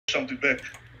something back.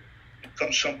 It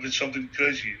comes with something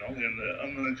crazy, you know,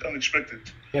 and unexpected.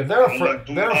 Yeah, Like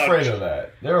doing they're afraid art. of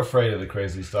that. They're afraid of the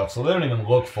crazy stuff, so they don't even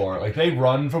look for it. Like they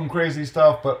run from crazy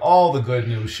stuff, but all the good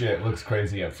new shit looks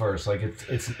crazy at first. Like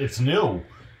it's new.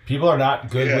 People are not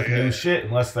good Yeah, with new yeah, shit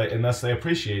unless they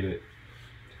appreciate it.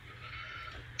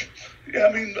 yeah.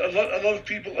 I mean, a lot of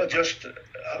people are just,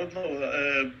 I don't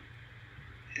know.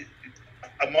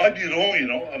 I might be wrong, you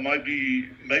know. I might be,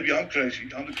 maybe I'm crazy.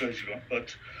 I'm the crazy one,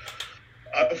 but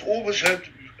I've always had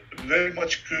very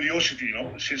much curiosity, you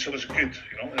know, since I was a kid,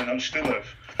 you know, and I still have.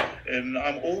 And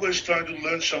I'm always trying to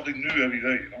learn something new every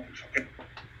day, you know, if I can.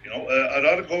 You know, I'd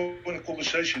rather go in a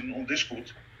conversation on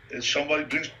Discord and somebody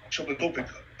brings up a topic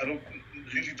I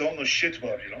don't know shit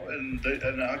about, you know,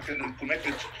 and I can connect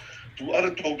it to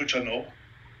other topics I know,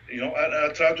 you know, and I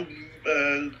try to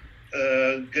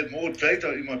get more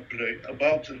data in my brain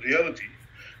about reality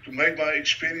to make my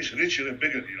experience richer and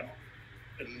bigger, you know,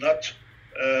 and not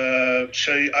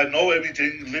say I know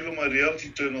everything, live in my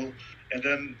reality tunnel, and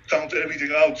then count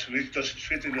everything out which doesn't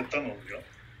fit in the tunnel, you know,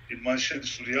 in my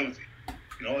sense of reality.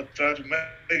 You know, I try to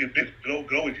make it big,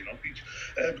 grow it, you know,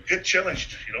 get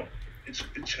challenged, you know.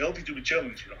 It's healthy to be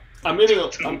challenged, you know. I'm meeting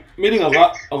a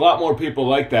lot more people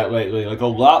like that lately. Like a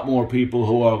lot more people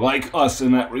who are like us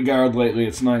in that regard lately.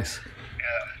 It's nice.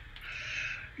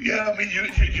 Yeah, I mean,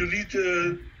 you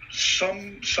need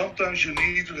sometimes you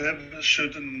need to have a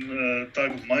certain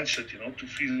type of mindset, you know, to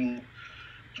feel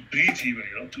to breathe even,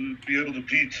 you know, to be able to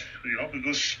breathe, you know,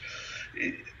 because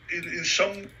in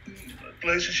some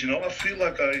places, you know, I feel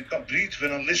like I can't breathe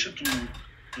when I listen to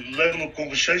the level of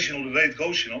conversation or the way it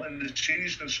goes, you know, and the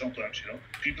seriousness sometimes, you know,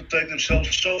 people take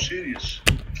themselves so serious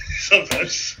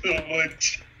sometimes.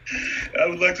 Which I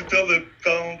would like to tell them,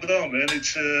 calm down, man.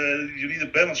 It's you need a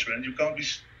balance, man. You can't be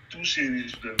too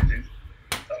serious with everything.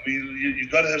 I mean, you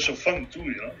gotta have some fun too,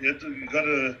 you know. You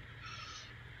gotta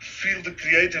feel the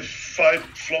creative vibe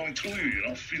flowing through you, you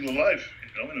know. Feel alive,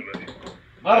 you know, in a way.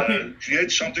 A lot of people.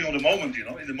 Create something on the moment, you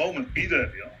know. In the moment, be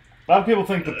there, you know. A lot of people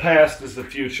think the past is the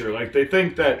future. Like they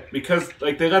think that because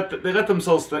like they let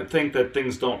themselves think that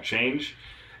things don't change,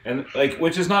 and like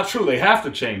which is not true. They have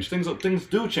to change. Things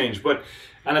do change, but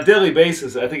on a daily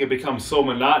basis, I think it becomes so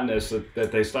monotonous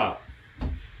that they stop.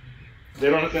 They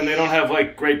don't have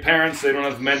like great parents. They don't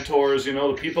have mentors. You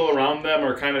know, the people around them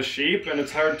are kind of sheep, and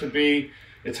it's hard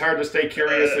to stay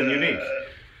curious and unique.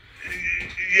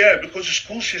 Yeah, because the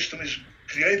school system is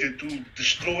created to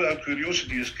destroy our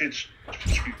curiosity as kids,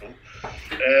 as people,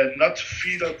 not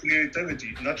feed our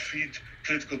creativity, not feed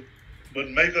critical, but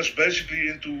make us basically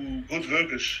into good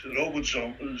workers,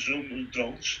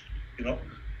 drones, you know.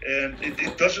 And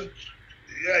it doesn't,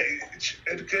 yeah, it's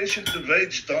education the way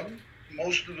it's done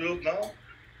most of the world now.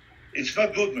 It's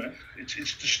not good, man. It's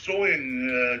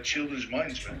destroying children's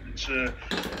minds, man.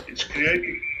 It's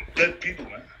creating dead people,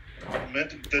 man.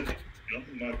 Mentally dead people, you know,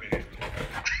 in my opinion.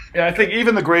 Yeah, I think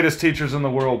even the greatest teachers in the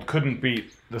world couldn't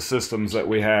beat the systems that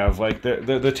we have. Like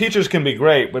the teachers can be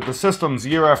great, but the systems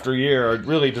year after year are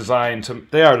really designed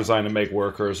to make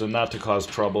workers and not to cause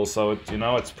trouble. So it, you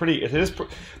know,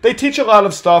 they teach a lot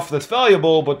of stuff that's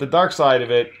valuable, but the dark side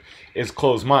of it is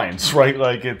closed minds, right?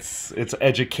 Like it's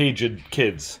educated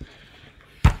kids.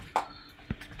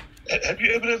 Have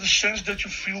you ever had the sense that you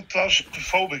feel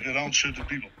claustrophobic around certain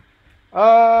people?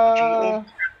 That you Uh, all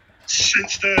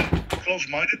sense their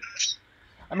close-mindedness,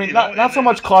 I mean, you know, not so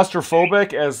much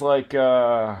claustrophobic as like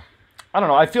I don't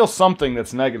know. I feel something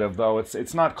that's negative though.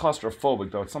 It's not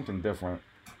claustrophobic though. It's something different.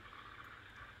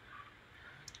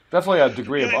 Definitely a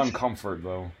degree of yeah, uncomfort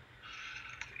though.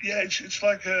 yeah, it's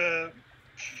like yeah,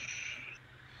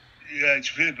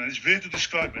 it's weird, man. It's weird to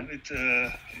describe, man.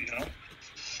 You know,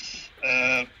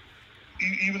 uh,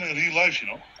 even in real life, you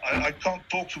know, I can't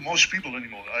talk to most people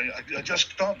anymore. I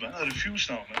just can't, man. I refuse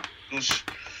now, man, because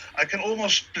I can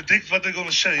almost predict what they're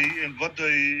gonna say and what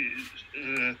they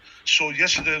saw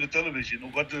yesterday on the television, or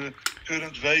what the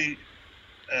current way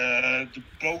the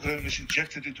program is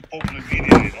injected into popular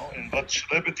media, you know, and what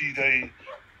celebrity they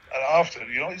are after.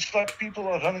 You know, it's like people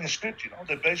are running a script. You know,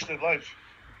 they base their life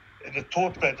and the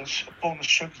thought patterns upon a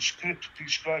certain script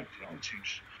prescribed. You know, it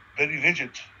seems very rigid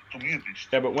to me at least.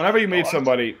 Yeah, but whenever you You know, meet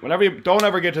somebody, whenever you don't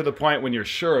ever get to the point when you're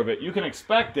sure of it, you can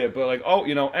expect it. But like, oh,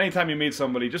 you know, anytime you meet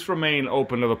somebody, just remain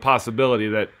open to the possibility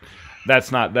that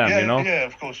that's not them. You yeah, know. yeah,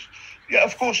 of course. Yeah,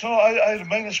 of course. No, I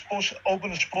remain as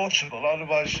open as possible.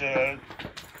 Otherwise, I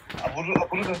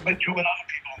wouldn't have met you and other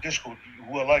people on Discord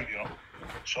who are like, you know.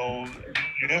 So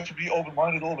you have to be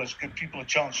open-minded always. Give people a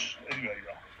chance anyway,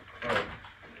 you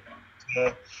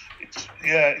know. It's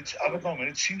I don't know, man.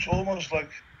 It seems almost like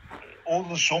all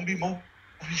the zombie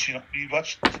movies, you know, we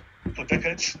watched for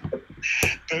decades.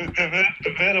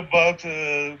 the bit about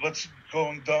what's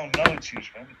going down now, it seems,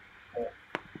 man.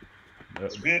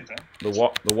 It's weird, man.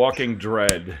 The walking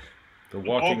dread. The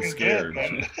walking Walking scared.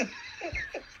 Dead, man.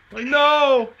 Like,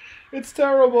 no! It's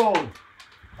terrible!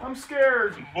 I'm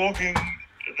scared. Walking.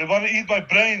 They want to eat my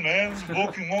brain, man.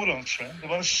 Walking morons, man. They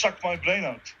want to suck my brain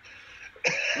out.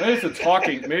 Maybe it's the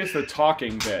talking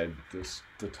dead.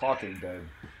 The talking dead.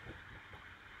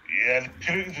 Yeah,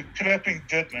 the crapping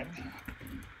dead, man.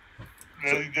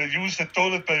 They use the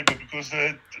toilet paper because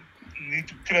they need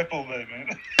to crap all day, man.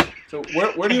 So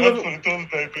where do you Not live? for the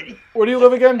toilet paper. Where do you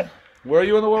live again? Where are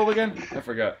you in the world again? I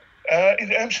forgot.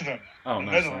 In Amsterdam. Oh,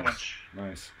 nice, Netherlands.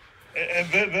 nice. And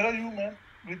where are you, man?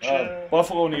 Which,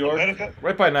 Buffalo, New York. America?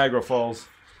 Right by Niagara Falls.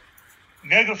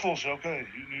 Niagara Falls, okay.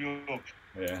 New York.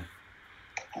 Yeah.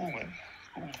 Cool, man.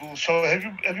 Cool. So have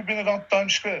you been around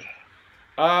Times Square?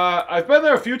 I've been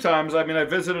there a few times. I mean, I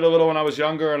visited a little when I was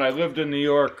younger, and I lived in New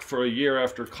York for a year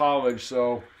after college.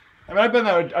 So, I mean, I've been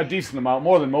there a decent amount,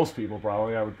 more than most people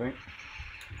probably, I would think.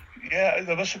 Yeah,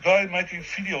 there was a guy making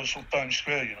videos on Times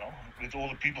Square, you know, with all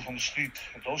the people from the street.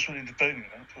 And those were entertaining,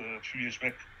 man, for a few years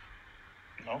back.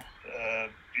 You know,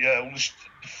 yeah,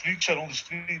 the freaks are on the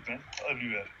street, man,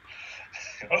 everywhere.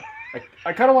 You know?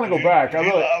 I kind of want to go back.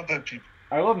 Out there, people.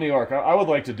 I love New York. I would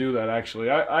like to do that,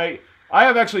 actually. I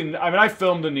have actually, I mean, I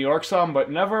filmed in New York some, but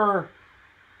never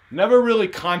really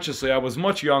consciously. I was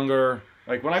much younger.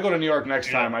 Like, when I go to New York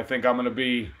next time, I think I'm going to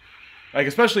be, like,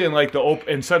 especially in, like,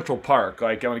 in Central Park.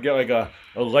 Like, I'm going to get, like, a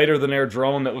lighter-than-air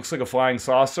drone that looks like a flying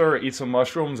saucer, eat some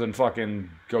mushrooms, and fucking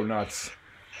go nuts.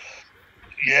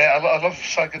 Yeah, I love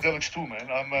psychedelics too, man.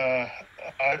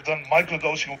 I've done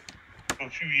microdosing for a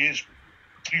few years,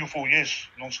 3 or 4 years,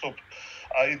 non-stop.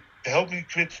 It helped me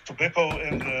quit tobacco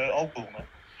and alcohol, man.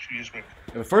 Years back.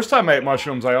 The first time I ate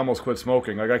mushrooms, I almost quit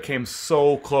smoking. Like, I came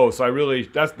so close.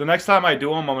 That's the next time I do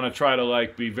them, I'm gonna try to,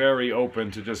 like, be very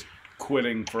open to just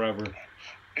quitting forever.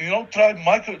 You know, try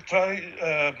microdosing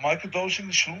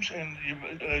the shrooms, and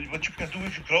what you can do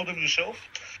if you grow them yourself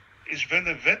is when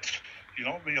they're wet, you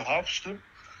know, when you harvest them,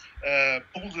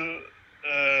 pull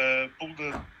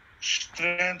the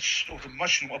strands of the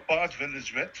mushroom apart when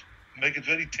it's wet, make it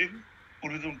very thin,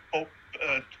 put it on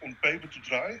paper to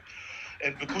dry.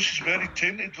 And because it's very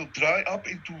thin, it will dry up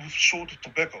into sort of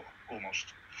tobacco,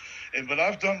 almost. And what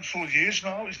I've done for years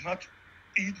now is not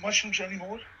eat mushrooms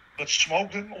anymore, but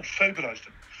smoke them or vaporize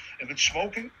them. And with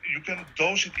smoking, you can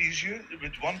dose it easier.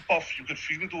 With one puff, you can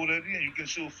feel it already, and you can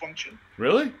still function.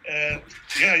 Really? And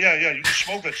yeah, you can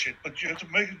smoke that shit, but you have to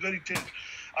make it very thin.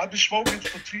 I've been smoking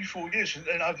for 3-4 years,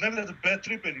 and I've never had a bad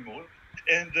trip anymore.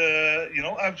 And, you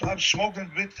know, I've smoked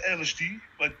them with LSD,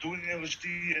 by doing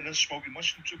LSD and then smoking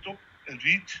mushrooms on top. And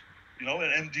weed, you know,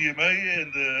 and MDMA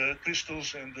and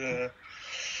crystals and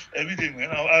everything, man.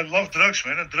 I love drugs,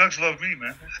 man, and drugs love me,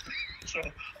 man. So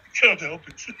I can't help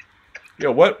it. Yeah,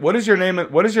 what is your name?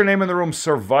 What is your name in the room?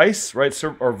 Service, right?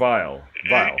 Or Vile?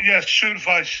 Vile. Yeah,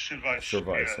 Service. Service. Yeah,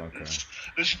 Okay.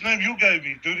 This is the name you gave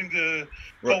me during the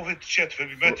COVID chat when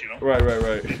we met, you know. Right.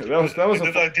 That was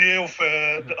that idea of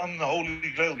the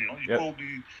unholy grail, you know. You called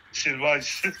me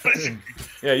Service.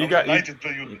 Yeah, you got.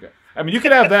 You, I mean, you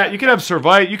could have that. You could have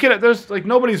Servile. You could. There's like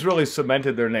nobody's really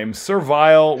cemented their name.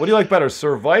 Servile. What do you like better,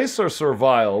 Service or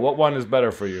Servile? What one is better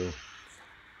for you?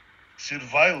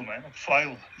 Servile, man.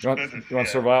 File. You want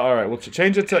Servile? All right. Well,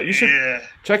 change it to. You should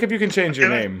check if you can change your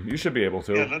name. You should be able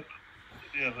to. Let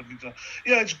me do.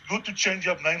 Yeah, it's good to change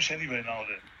up names anyway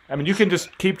nowadays. I mean, you can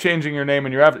just keep changing your name,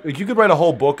 and you could write a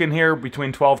whole book in here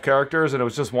between 12 characters, and it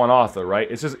was just one author, right?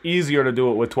 It's just easier to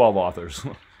do it with 12 authors.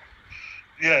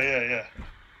 Yeah.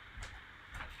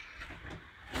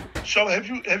 So have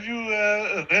you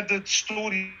read that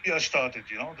story I started?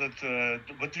 You know that.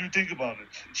 What do you think about it?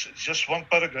 It's just one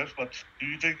paragraph, but do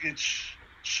you think it's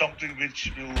something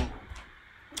which will?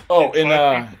 Oh,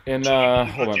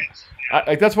 hold on.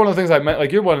 Like that's one of the things I meant.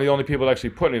 Like you're one of the only people that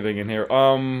actually put anything in here.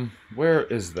 Where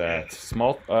is that? Yeah.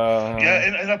 Small.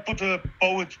 Yeah, and I put a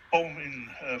poem in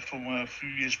from a few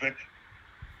years back.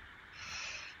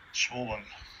 Small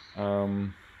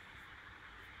one.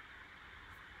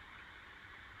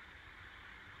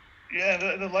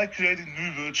 Yeah, they like creating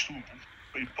new words too, man.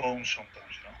 In poems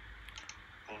sometimes, you know.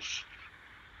 Because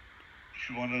if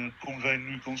you want to convey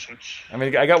new concepts. I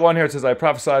mean, I got one here that says, I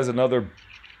prophesize another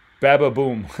Baba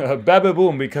Boom. Baba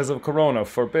Boom because of Corona.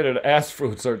 Forbidden ass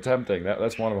fruits are tempting.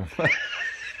 That's one of them.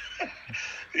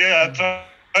 Yeah, I try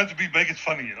to make it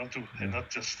funny, you know, too. And not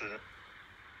just...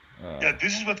 Yeah,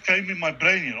 this is what came in my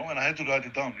brain, and I had to write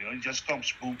it down. It just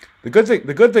comes, boom. The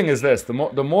good thing is this: the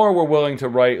more we're willing to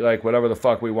write like whatever the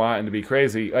fuck we want and to be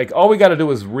crazy, like all we got to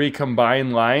do is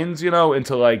recombine lines,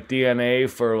 into like DNA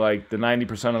for like the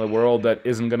 90% of the world that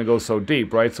isn't going to go so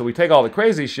deep, right? So we take all the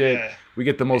crazy shit, we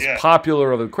get the most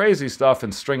popular of the crazy stuff,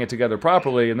 and string it together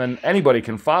properly, and then anybody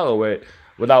can follow it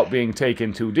without being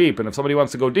taken too deep. And if somebody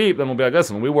wants to go deep, then we'll be like,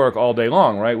 listen, we work all day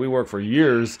long, right? We work for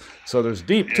years, so there's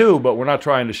deep too, but we're not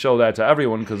trying to show that to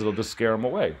everyone because it'll just scare them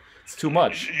away. It's too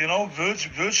much.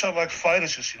 Words are like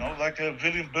viruses, like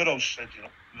William Burroughs said,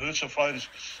 words are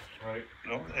viruses. Right.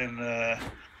 And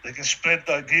they can spread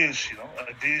ideas,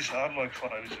 Ideas are like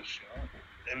viruses,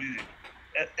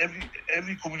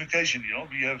 Every communication,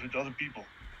 we have with other people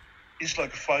is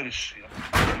like a virus,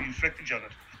 We infect each other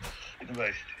in a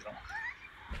way,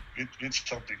 with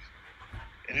something.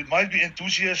 And it might be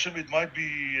enthusiasm, it might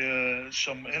be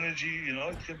some energy,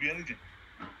 it can be anything.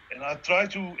 And I try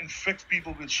to infect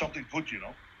people with something good,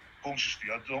 consciously.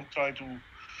 I don't try to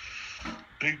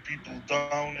bring people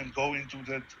down and go into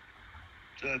that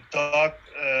dark,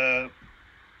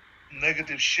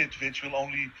 negative shit, which will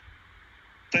only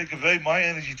take away my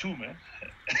energy too, man.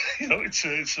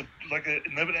 It's like a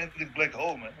never-ending black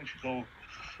hole, man. If you go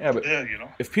but there,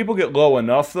 if people get low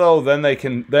enough though, then they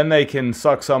can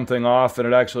suck something off, and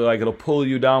it actually it'll pull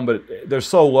you down. But they're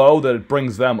so low that it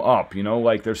brings them up.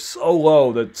 Like they're so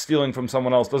low that stealing from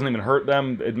someone else doesn't even hurt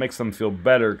them. It makes them feel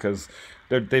better because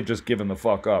they've just given the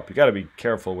fuck up. You got to be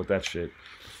careful with that shit.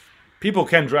 People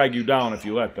can drag you down if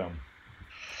you let them.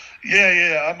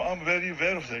 Yeah, I'm very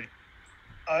aware of that.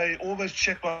 I always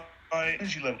check my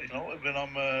energy level, when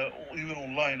I'm even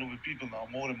online or with people now,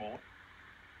 more and more.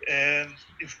 And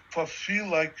if I feel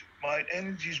like my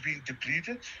energy is being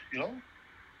depleted,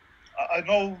 I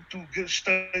know to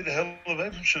stay the hell away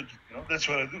from certain, that's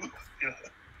what I do.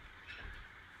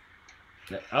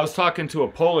 I was talking to a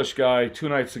Polish guy 2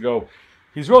 nights ago.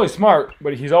 He's really smart,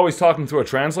 but he's always talking through a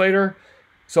translator.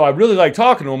 So I really like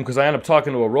talking to him because I end up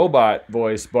talking to a robot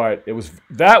voice, but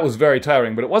that was very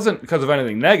tiring. But it wasn't because of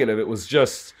anything negative. It was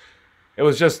just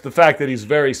the fact that he's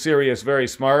very serious, very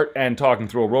smart, and talking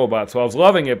through a robot. So I was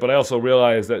loving it, but I also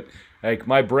realized that like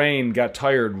my brain got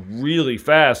tired really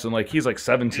fast. And like he's like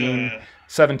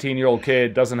 17-year-old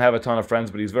kid, doesn't have a ton of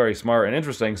friends, but he's very smart and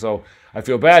interesting. So I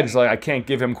feel bad. It's like I can't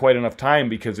give him quite enough time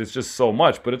because it's just so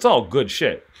much. But it's all good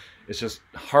shit. It's just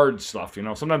hard stuff,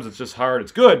 Sometimes it's just hard.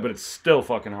 It's good, but it's still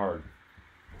fucking hard.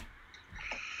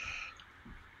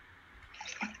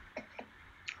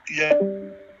 Yeah.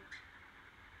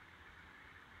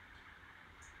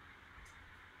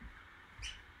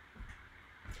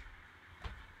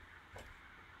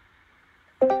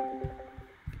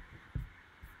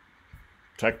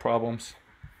 Tech problems.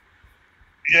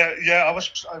 Yeah.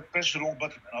 I pressed the wrong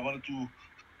button, and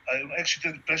I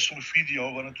accidentally pressed on the video.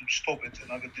 I wanted to stop it, and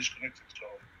I got disconnected. So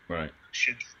right.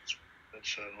 Shit,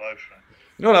 that's life, man.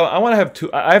 You know what? I want to have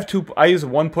two. I have two. I use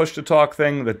one push to talk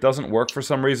thing that doesn't work for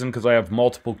some reason because I have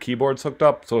multiple keyboards hooked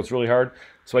up, so it's really hard.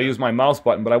 So I use my mouse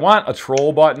button, but I want a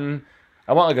troll button.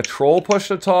 I want like a troll push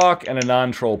to talk and a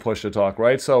non-troll push to talk,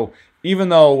 right? So even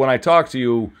though when I talk to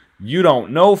you, you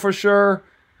don't know for sure,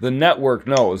 the network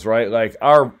knows, right? Like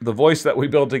the voice that we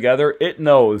build together, it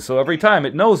knows. So every time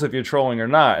it knows if you're trolling or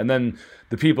not. And then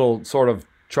the people sort of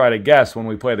try to guess when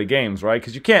we play the games, right?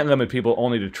 Because you can't limit people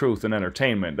only to truth and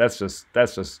entertainment. That's just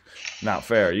not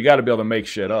fair. You got to be able to make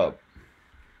shit up.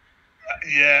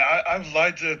 Yeah, I've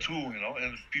lied there too,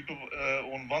 and people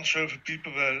on one server,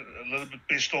 people were a little bit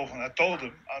pissed off, and I told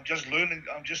them, I'm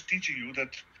just teaching you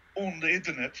that on the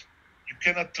internet, you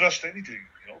cannot trust anything,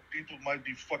 people might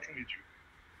be fucking with you.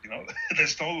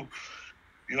 There's no,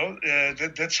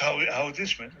 that's how it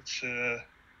is, man. It's,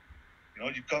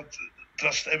 you can't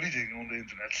trust everything on the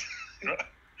internet.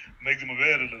 Make them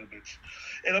aware a little bit.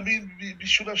 And I mean, we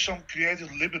should have some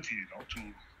creative liberty, to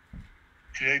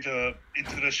create a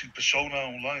interesting persona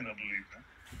online, I believe.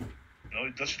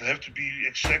 It doesn't have to be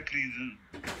exactly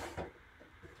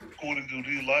according to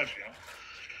real life,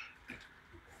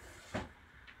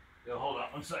 Yeah, hold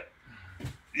on one sec.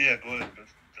 Yeah, go ahead.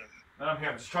 I'm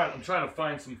here. I'm trying to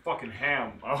find some fucking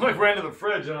ham. I like ran to the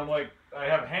fridge and I'm like, I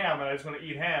have ham and I just want to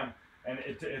eat ham, and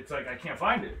it's like I can't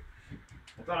find it.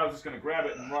 I thought I was just gonna grab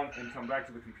it and run and come back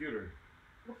to the computer.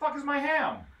 What the fuck is my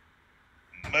ham?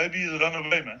 Maybe you run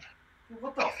away, man.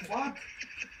 What the fuck?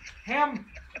 Ham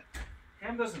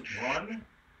doesn't run.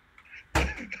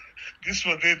 This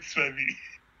one did, maybe.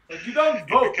 Like you don't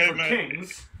vote for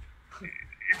kings.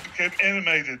 It became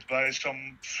animated by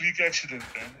some freak accident,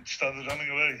 man. It started running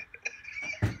away.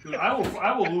 Dude, I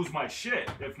will lose my shit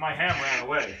if my ham ran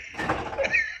away.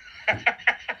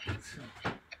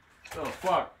 Oh,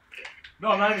 fuck. No,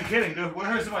 I'm not even kidding, dude.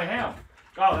 Where is my ham?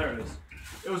 Oh, there it is.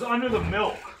 It was under the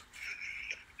milk.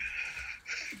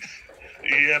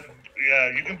 Yeah,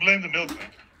 you can blame the milk, man.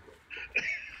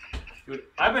 Dude,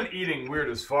 I've been eating weird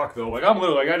as fuck, though. Like, I'm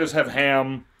literally, like, I just have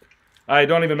ham. I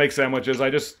don't even make sandwiches. I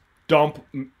just dump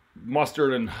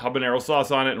mustard and habanero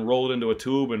sauce on it and roll it into a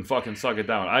tube and fucking suck it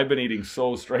down. I've been eating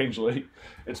so strangely.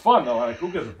 It's fun, though. Like,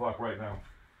 who gives a fuck right now?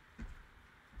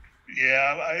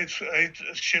 Yeah, I ate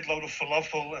a shitload of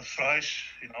falafel and fries,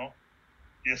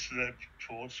 yesterday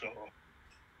before, so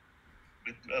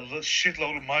with a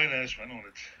shitload of mayonnaise, man, on it.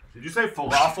 Did you say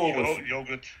falafel with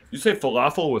yogurt? You say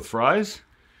falafel with fries?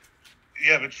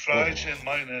 Yeah, with fries and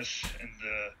mayonnaise and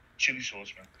chili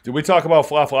sauce, man. Did we talk about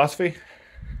falafelosophy?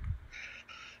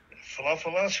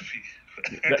 Falafelosophy.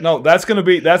 No, that's gonna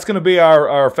be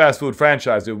our fast food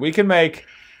franchise, dude. We can make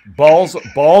balls of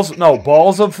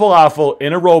falafel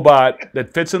in a robot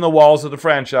that fits in the walls of the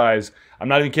franchise. I'm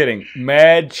not even kidding.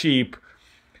 Mad cheap.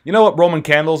 You know what Roman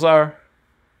candles are?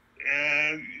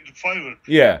 Fiber.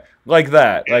 Yeah, like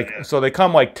that. Yeah. So they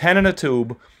come like 10 in a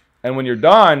tube, and when you're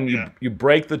done, you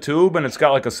break the tube, and it's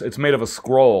got like it's made of a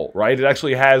scroll, right? It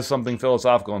actually has something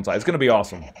philosophical inside. It's gonna be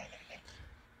awesome.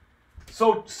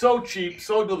 So cheap,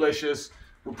 so delicious.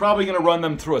 We're probably gonna run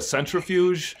them through a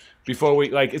centrifuge before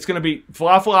we it's gonna be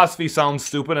falafelosophy sounds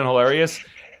stupid and hilarious.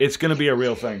 It's gonna be a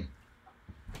real thing.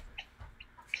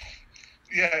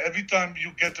 Yeah, every time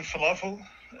you get the falafel,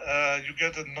 you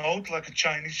get a note like a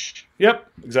Chinese.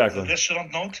 Yep, exactly.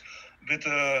 Restaurant note with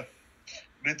an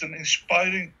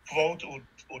inspiring quote or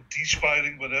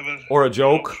despiring, whatever. Or a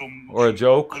joke. Or a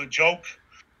joke.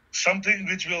 Something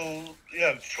which will,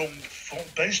 from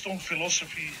based on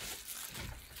philosophy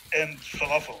and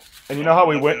falafel. And you know how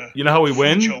we win? You know how we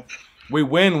win? Joke. We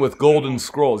win with golden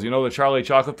scrolls. You know the Charlie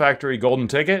Chocolate Factory golden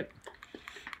ticket?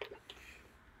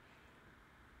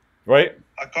 Right?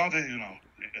 I can't hear you now.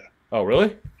 Yeah. Oh,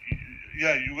 really?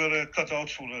 Yeah, you were cut out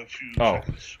for a few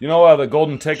seconds. You know the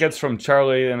golden tickets from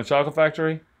Charlie and the Chocolate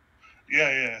Factory?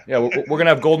 Yeah. Yeah, we're going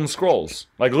to have golden scrolls.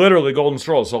 Like, literally golden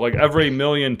scrolls. So, like, every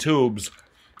million tubes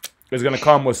is going to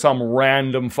come with some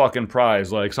random fucking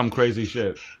prize, like some crazy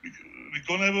shit. We're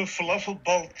going to have a falafel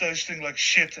ball tasting like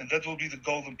shit, and that will be the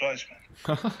golden prize, man.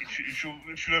 if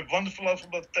you have one falafel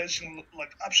ball tasting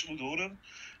like absolute horror,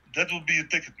 that will be a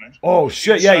ticket, man. Oh,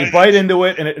 shit, inside you bite into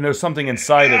it, and there's something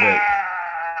inside of it.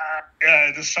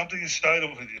 Yeah, there's something inside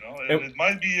of it, and it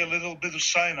might be a little bit of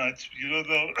cyanide,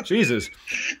 though. Jesus.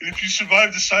 If you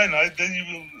survive the cyanide, then you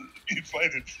will be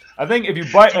invited. I think if you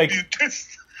bite, like,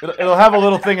 it'll have a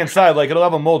little thing inside, like, it'll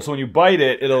have a mold, so when you bite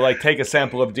it, it'll, like, take a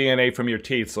sample of DNA from your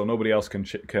teeth so nobody else can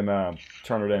turn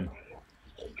it in.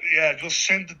 Yeah, it will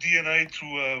send the DNA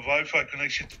through a Wi-Fi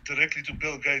connection directly to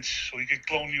Bill Gates so he can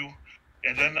clone you.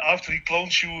 And then after he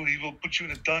clones you, he will put you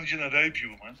in a dungeon and rape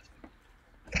you, man.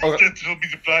 Okay. That will be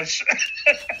the prize.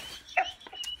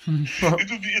 It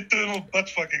will be eternal butt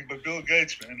fucking by Bill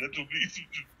Gates, man. That will be the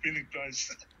winning prize.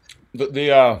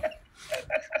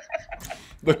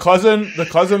 The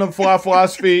cousin of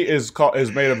falafelosophy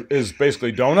is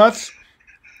basically donuts,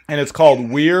 and it's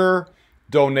called We're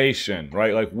Donation,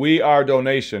 right? Like we are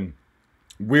donation.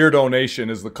 We're Donation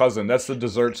is the cousin. That's the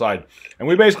dessert side, and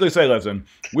we basically say, listen,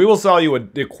 we will sell you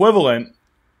the equivalent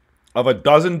of a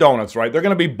dozen donuts, right? They're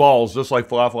going to be balls, just like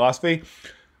falafelosophy. I'm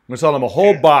going to sell them a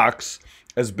whole box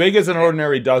as big as an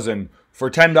ordinary dozen for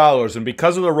 $10, and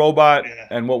because of the robot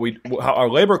and how our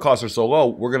labor costs are so low,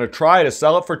 we're going to try to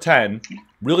sell it for 10.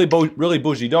 Really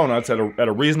bougie donuts at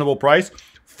a reasonable price.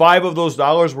 5 of those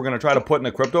dollars we're going to try to put in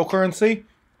a cryptocurrency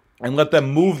and let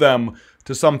them move them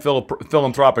to some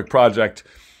philanthropic project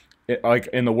like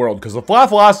in the world. Because the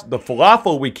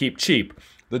falafel we keep cheap.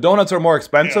 The donuts are more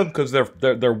expensive because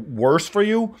they're worse for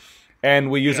you, and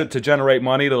we use it to generate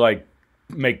money to like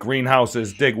make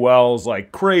greenhouses, dig wells,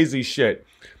 like crazy shit.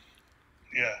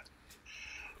 Yeah,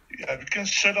 we can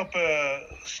set up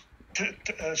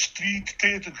street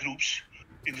theater groups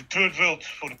in the third world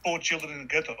for the poor children in the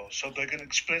ghetto, so they can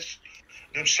express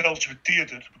themselves with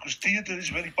theater, because theater is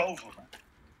very powerful, man.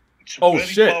 It's a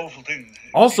very powerful thing.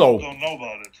 Also, people don't know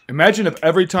about it. Imagine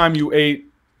every time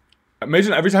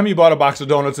you bought a box of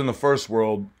donuts in the first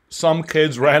world, some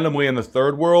kids randomly in the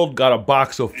third world got a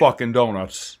box of fucking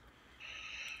donuts.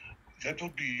 That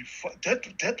would be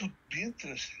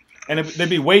interesting. And they'd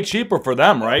be way cheaper for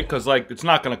them, right? Because like it's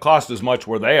not going to cost as much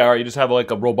where they are. You just have like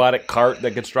a robotic cart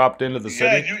that gets dropped into the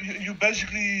city. Yeah, you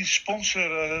basically sponsor.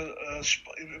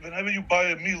 Whenever you buy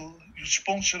a meal, you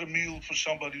sponsor a meal for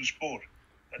somebody who's poor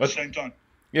at the same time.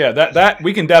 Yeah, that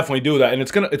we can definitely do that, and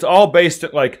it's all based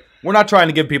at, like, we're not trying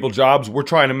to give people jobs. We're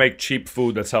trying to make cheap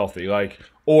food that's healthy, like,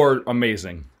 or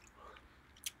amazing.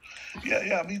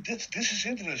 yeah. I mean, this is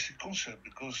interesting concept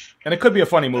because And it could be a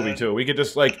funny movie too. We could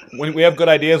just like when we have good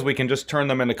ideas, we can just turn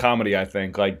them into comedy. I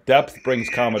think like depth brings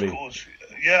yeah, of comedy. course,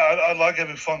 yeah. I like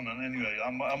having fun, man. Anyway,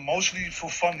 I'm mostly for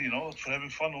fun, for having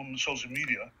fun on social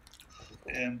media,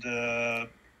 and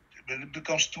when it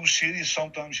becomes too serious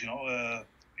sometimes,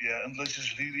 yeah, unless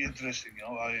it's really interesting,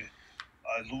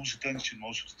 I lose attention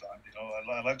most of the time.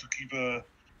 I like to keep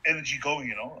energy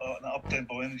going, an up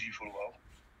tempo energy for a while.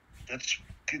 That's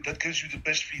that gives you the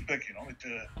best feedback.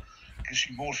 It gives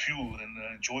you more fuel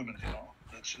and enjoyment.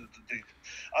 That's the thing.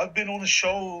 I've been on a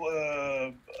show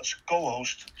as a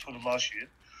co-host for the last year.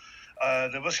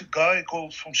 There was a guy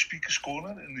called from Speaker's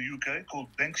Corner in the UK called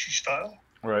Banksy Style.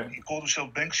 Right. He called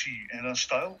himself Banksy and then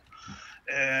Style,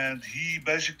 and he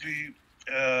basically.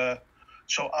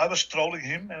 So I was trolling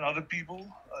him and other people,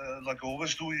 like I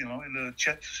always do, in the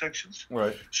chat sections.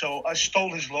 Right. So I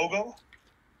stole his logo.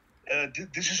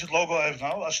 This is the logo I have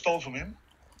now. I stole from him,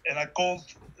 and I called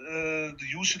the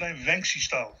username Wanksy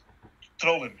Style,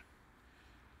 troll him.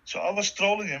 So I was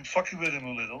trolling him, fucking with him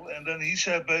a little, and then he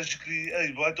said basically,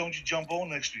 "Hey, why don't you jump on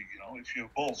next week? If you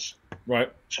have balls."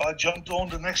 Right. So I jumped on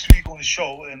the next week on the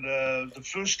show, and the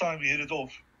first time we hit it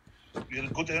off, we had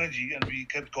a good energy, and we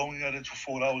kept going at it for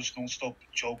 4 hours non-stop,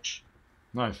 jokes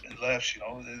Nice. and laughs.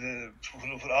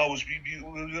 For hours we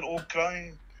were all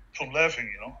crying from laughing.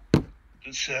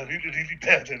 It's really, really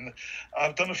bad. And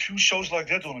I've done a few shows like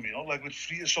that on him, like with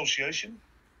free association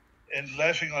and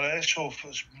laughing our ass off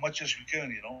as much as we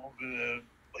can,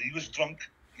 But he was drunk.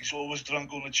 He's always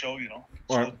drunk on the show,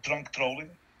 So Right. drunk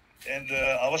trolling. And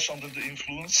I was under the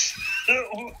influence,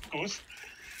 of course.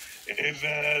 And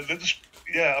that is,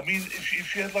 yeah, I mean, if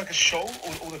you had like a show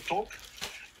or a talk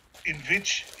in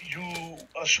which you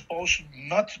are supposed to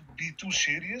not be too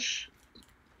serious,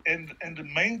 and the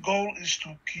main goal is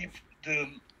to keep the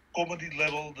comedy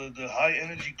level, the high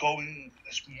energy going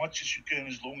as much as you can,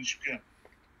 as long as you can.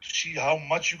 To see how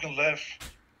much you can laugh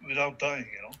without dying,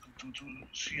 to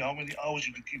see how many hours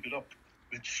you can keep it up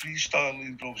with freestyle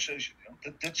improvisation.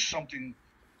 That's something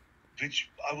which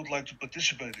I would like to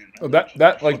participate in.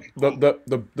 That like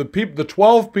the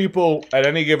 12 people at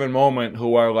any given moment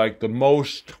who are like the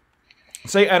most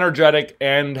say energetic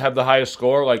and have the highest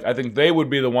score, like I think they would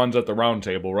be the ones at the round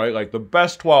table, right? Like the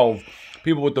best 12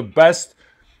 people with the best,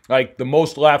 like the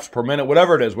most laughs per minute,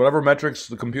 whatever it is, whatever metrics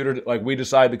the computer, like we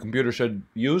decide the computer should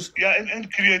use. Yeah,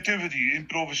 and creativity,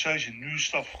 improvisation, new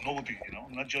stuff, novelty,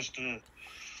 not just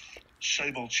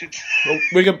same old shit. Well,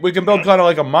 we can build kind of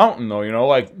like a mountain though,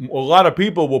 like a lot of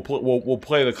people will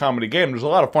play the comedy game. There's a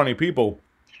lot of funny people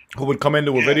who would come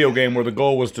into a video game where the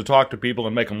goal was to talk to people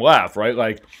and make them laugh, right?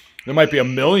 Like there might be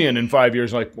 1 million in 5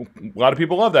 years. Like a lot of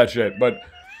people love that shit, but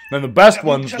then the best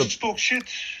ones, just talk shit.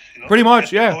 Pretty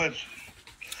much, yeah.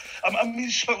 I mean,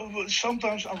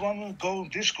 sometimes I want to go on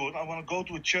Discord. I want to go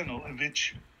to a channel in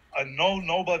which I know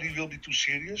nobody will be too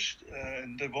serious,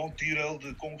 and they won't derail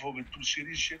the convo with too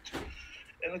serious shit.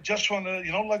 And I just want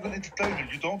to, like with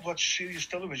entertainment, you don't watch serious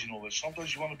television always.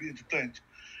 Sometimes you want to be entertained.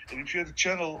 And if you have a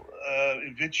channel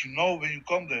in which when you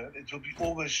come there, it will be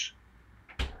always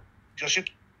just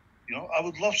it. I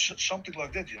would love something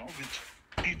like that, with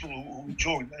people who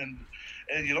join. And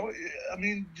I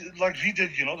mean, like we did,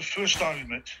 the first time we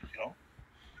met,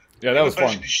 Yeah, that was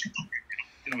fun.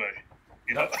 In a way,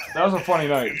 That was a funny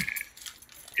night.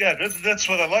 Yeah, that's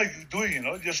what I like doing,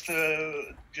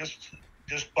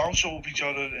 just bounce off each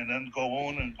other and then go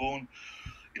on and go on,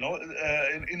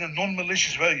 in a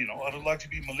non-malicious way, I don't like to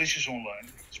be malicious online.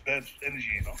 It's bad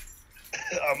energy,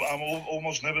 I'm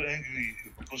almost never angry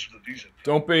because of the reason.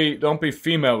 Don't be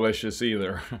female-licious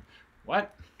either.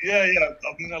 What? Yeah.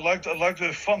 I mean, I like to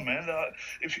have fun, man.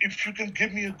 If you can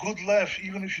give me a good laugh,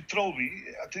 even if you troll me,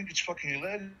 I think it's fucking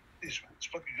hilarious, man. It's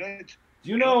fucking great. Do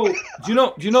you know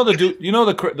the dude? You know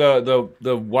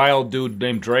the wild dude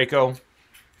named Draco?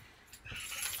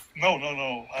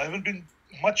 No. I haven't been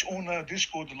much on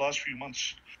Discord the last few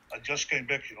months. I just came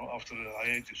back, after the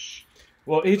hiatus.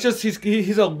 Well, he's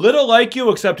a little like you,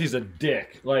 except he's a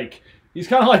dick. Like he's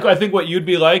kind of like I think what you'd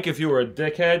be like if you were a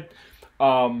dickhead.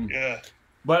 Yeah.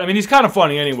 But I mean, he's kind of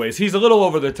funny, anyways. He's a little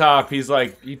over the top. He's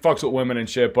like he fucks with women and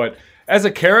shit. But as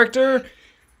a character,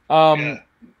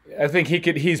 I think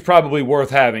he's probably worth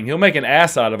having. He'll make an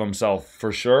ass out of himself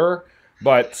for sure.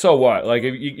 But so what? Like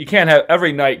you can't have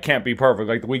every night can't be perfect.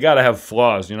 Like we got to have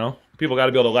flaws, People got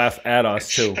to be able to laugh at us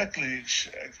too.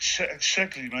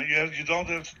 Exactly, man. You don't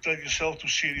have to take yourself too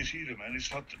serious either, man.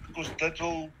 It's not because that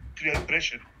will create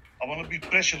pressure. I want to be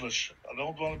pressureless. I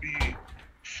don't want to be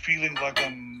feeling like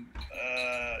I'm.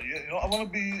 I want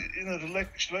to be in a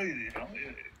relaxed way, on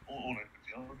it,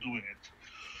 doing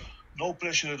it. No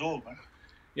pressure at all, man.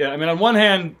 Yeah, I mean, on one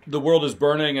hand, the world is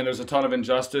burning and there's a ton of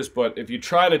injustice, but if you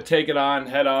try to take it on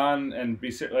head on and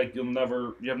like, you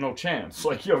have no chance.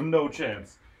 Like, you have no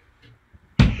chance.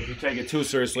 If you take it too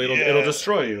seriously, it'll Yeah,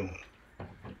 destroy you.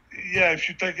 yeah. If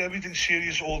you take everything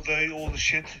serious all day, all the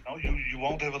shit, you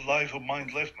won't have a life or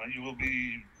mind left, man. You will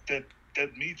be dead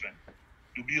meat, man.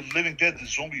 You'll be a living dead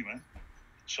zombie, man.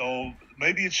 So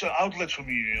maybe it's an outlet for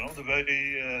me, the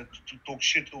way to talk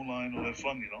shit online or have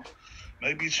fun,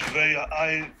 Maybe it's a way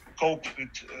I cope with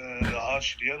the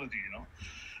harsh reality,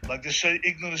 Like they say,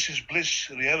 ignorance is bliss,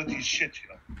 reality is shit,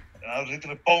 And I've written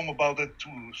a poem about that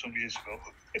too some years ago.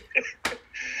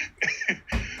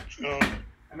 So,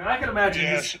 I mean, I can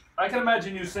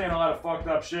imagine you saying a lot of fucked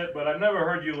up shit, but I've never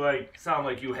heard you like sound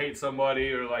like you hate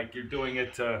somebody or like you're doing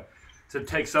it to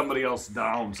take somebody else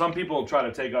down. Some people try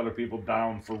to take other people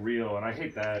down for real, and I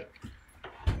hate that.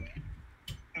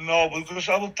 No, because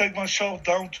I will take myself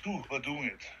down too by doing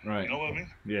it. Right. You know what I mean?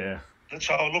 Yeah. That's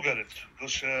how I look at it.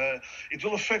 Because it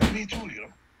will affect me too,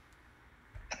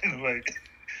 In a way.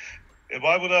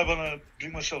 Why would I want to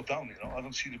bring myself down, I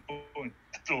don't see the point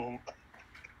at all.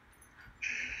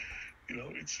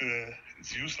 It's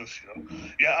useless,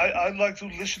 Yeah, I like to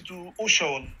listen to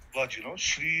Osho a lot,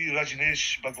 Sri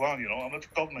Rajneesh Bhagwan, I'm not a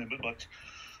cult member, but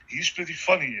he's pretty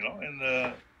funny,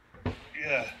 and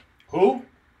yeah. Who?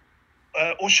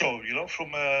 Osho,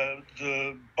 from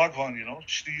the Bhagwan,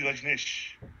 Sri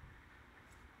Rajneesh.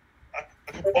 I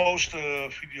can post a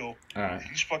video. Right.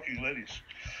 He's fucking hilarious.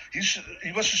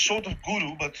 He was a sort of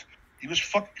guru, but he was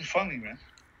fucking funny, man.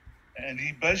 And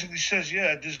he basically says,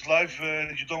 yeah, this life,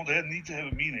 you don't need to have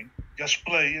a meaning. Just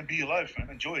play and be alive, man.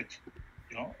 Enjoy it,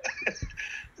 You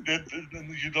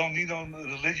don't need no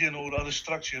religion or other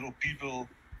structure or people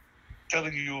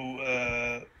telling you,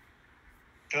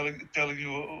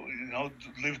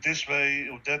 live this way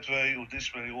or that way or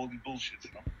this way, all the bullshit,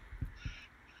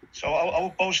 So I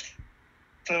will post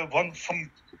one funny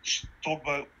talk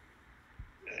about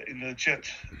in the chat,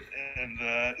 and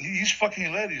he's fucking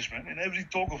hilarious, man. In every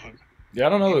talk of him. Yeah, I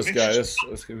don't know this guy. This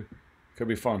could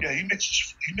be fun. Yeah, he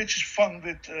mixes fun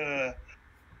with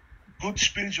good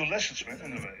spiritual lessons, man.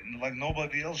 In a way, like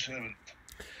nobody else haven't.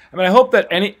 I mean, I hope that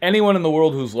anyone in the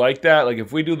world who's like that, like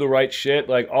if we do the right shit,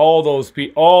 like all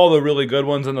the really good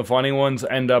ones and the funny ones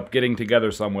end up getting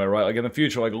together somewhere, right? Like in the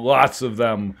future, like lots of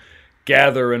them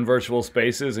gather in virtual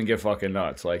spaces and get fucking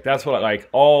nuts. Like that's what I like.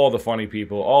 All the funny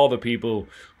people, all the people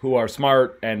who are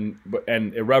smart and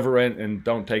irreverent and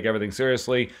don't take everything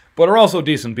seriously, but are also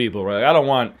decent people, right?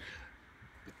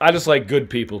 I just like good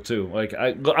people too. Like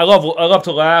I love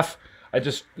to laugh. I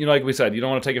just, like we said, you don't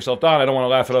want to take yourself down. I don't want to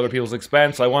laugh at other people's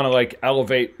expense. I want to like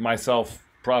elevate myself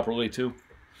properly too.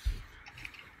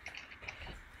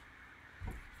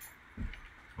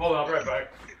 Hold on, I'll be right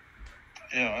back.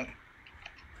 Yeah.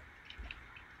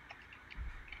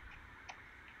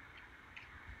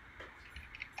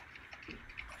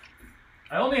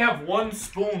 I only have one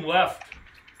spoon left.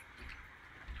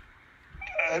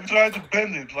 Have you tried to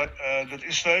bend it like that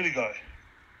Israeli guy?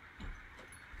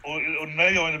 Or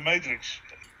Neo in the Matrix?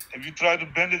 Have you tried to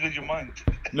bend it with your mind?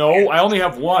 No, I only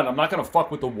have one. I'm not going to fuck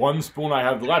with the one spoon I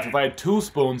have left. If I had two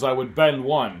spoons, I would bend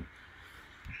one.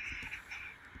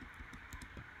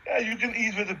 Yeah, you can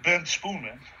eat with a bent spoon,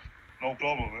 man. No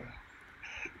problem, man.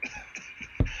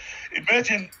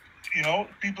 Imagine,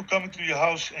 people coming to your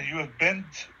house and you have bent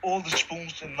all the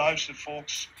spoons and knives and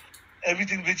forks.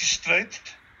 Everything which is straight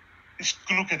is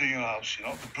crooked in your house,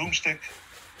 The broomstick.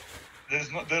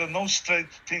 There are no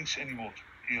straight things anymore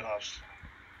in your house.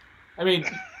 I mean,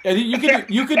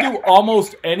 you could do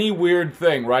almost any weird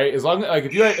thing, right? As long as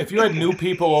if you had new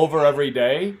people over every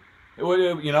day, it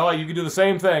would you could do the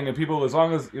same thing, and people, as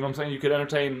long as what I'm saying, you could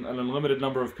entertain an unlimited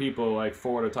number of people like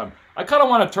 4 at a time. I kind of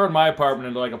want to turn my apartment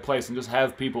into like a place and just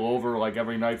have people over like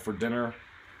every night for dinner.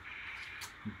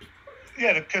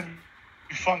 Yeah, that can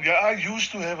be fun. Yeah, I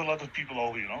used to have a lot of people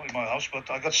over, in my house,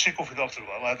 but I got sick of it after a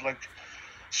while. I had like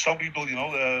some people,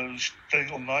 staying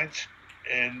all night,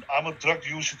 and I'm a drug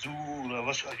user too.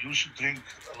 I used to drink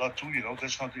a lot too,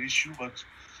 That's not the issue, but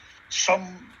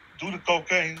some do the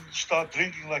cocaine, start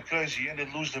drinking like crazy, and they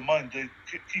lose their mind. They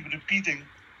keep repeating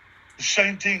the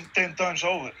same thing 10 times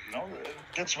over,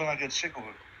 That's when I get sick of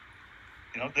it.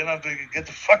 Then I think, get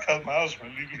the fuck out of my house,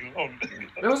 man. Leave me alone.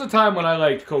 There was a time when I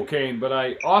liked cocaine, but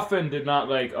I often did not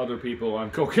like other people on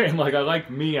cocaine. Like, I liked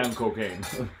me on cocaine.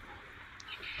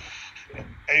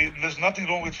 Hey, there's nothing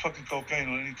wrong with fucking cocaine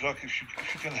or any drug if you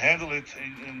can handle it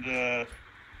and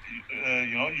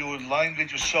you're aligned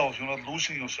with yourself. You're not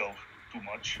losing yourself too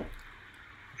much.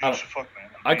 gives a fuck, man.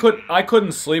 I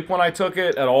couldn't sleep when I took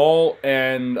it at all,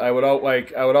 and I would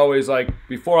always like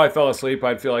before I fell asleep,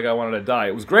 I'd feel like I wanted to die.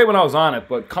 It was great when I was on it,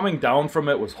 but coming down from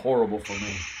it was horrible for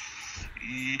me.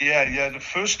 Yeah. The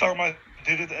first time I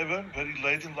did it ever, very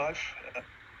late in life,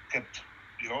 kept,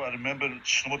 I remember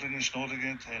snorting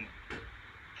it, and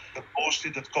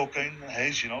posted that cocaine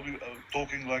haze, we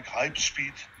talking like hyper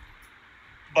speed,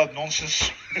 but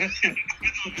nonsense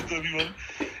with everyone.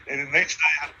 And the next day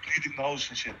I had bleeding nose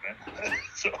and shit, man.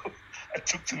 So I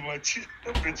took too much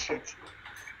bad shit.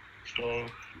 So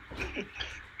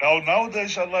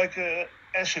nowadays I like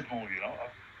acid more,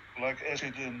 I like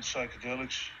acid and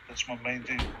psychedelics. That's my main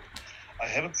thing. I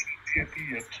haven't seen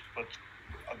DMT yet, but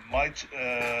I might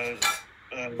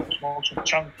smoke some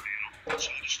chunk, that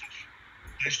sort of stuff.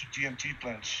 There's the DMT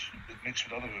plants that mix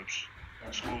with other herbs.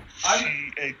 It's called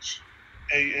CHANGA,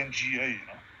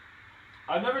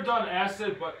 I've never done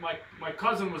acid, but my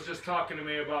cousin was just talking to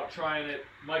me about trying it,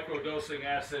 microdosing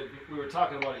acid. We were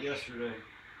talking about it yesterday.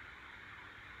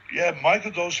 Yeah,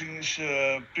 microdosing is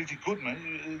pretty good,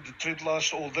 man. The trip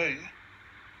lasts all day.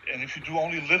 And if you do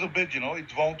only a little bit,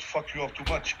 it won't fuck you up too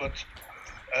much. But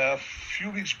a few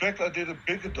weeks back, I did a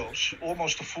bigger dose,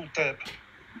 almost a full tab.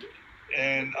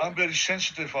 And I'm very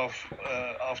sensitive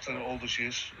after all those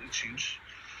years, it seems.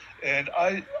 And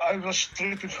I was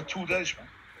tripping for 2 days,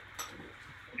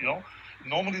 man.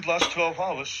 Normally it lasts 12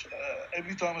 hours.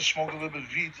 Every time I smoked a little bit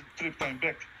of weed, the trip came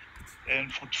back.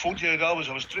 And for 48 hours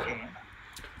I was tripping, man.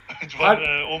 It was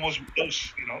almost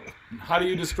close, How do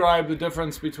you describe the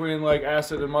difference between like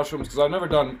acid and mushrooms? Because I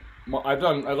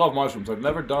love mushrooms. I've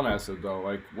never done acid though.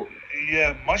 Like,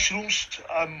 yeah, mushrooms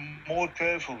I'm more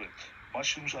careful with.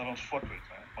 Mushrooms I don't fuck with,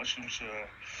 man. Mushrooms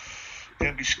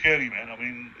can be scary, man. I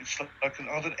mean, it's like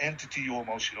another entity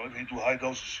almost, if you do high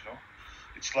doses,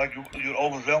 It's like you're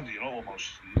overwhelmed, almost.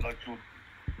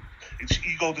 It's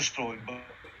ego destroying, but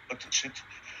that's it.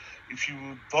 If you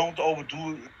don't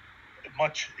overdo it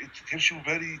much, it gives you a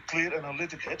very clear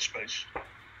analytic headspace,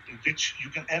 in which you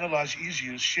can analyze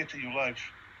easier shit in your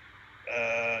life.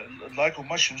 Like on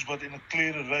mushrooms, but in a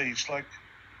clearer way. It's like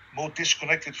more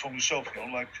disconnected from yourself,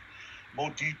 like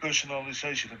more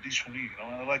depersonalization, at least for me,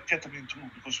 And I like ketamine too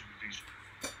because of these,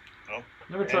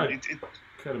 Never tried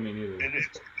ketamine either.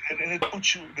 And it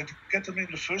puts you, with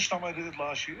ketamine, the first time I did it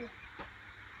last year,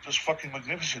 it was fucking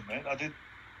magnificent, man. I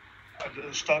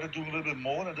started doing a little bit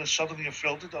more, and then suddenly I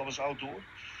felt it. I was outdoor.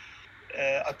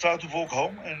 I tried to walk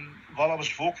home, and while I was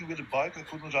walking with a bike, I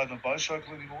couldn't ride my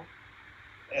bicycle anymore.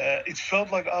 It felt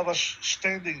like I was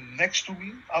standing next to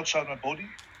me, outside my body,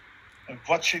 and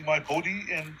watching my body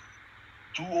and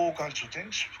do all kinds of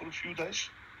things for a few days.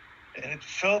 And it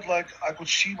felt like I could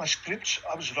see my scripts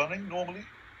I was running normally,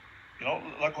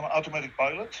 like on an automatic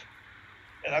pilot.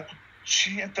 And I could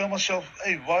see and tell myself,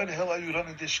 hey, why the hell are you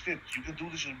running this script? You can do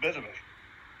this in a better way.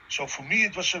 So for me,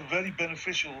 it was a very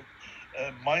beneficial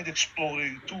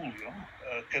mind-exploring tool,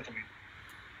 ketamine.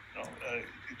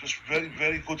 It was very,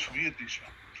 very good for me at least.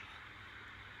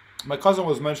 My cousin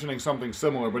was mentioning something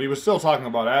similar, but he was still talking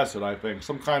about acid, I think.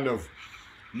 Some kind of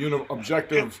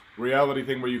objective reality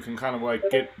thing where you can kind of like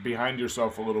get behind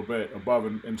yourself a little bit above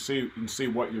and see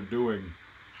what you're doing.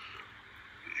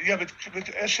 Yeah, with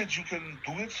acid you can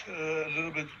do it a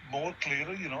little bit more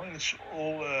clearer, and it's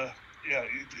all,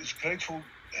 it's great for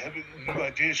having new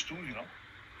ideas too,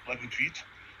 like with weed.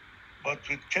 But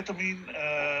with ketamine,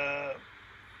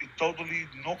 it totally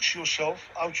knocks yourself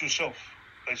out yourself,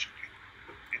 basically.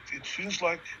 It feels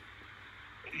like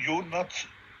you're not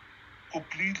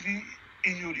completely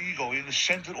in your ego, in the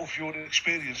center of your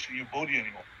experience in your body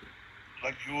anymore.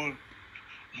 Like you're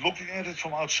looking at it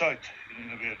from outside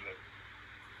in a weird way.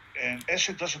 And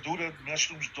acid doesn't do that,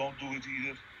 mushrooms don't do it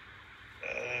either.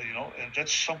 And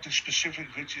that's something specific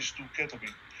which is to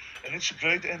ketamine. And it's a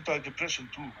great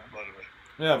antidepressant too, by the way.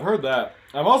 Yeah, I've heard that.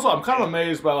 I'm kind of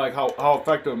amazed by like how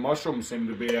effective mushrooms seem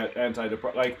to be at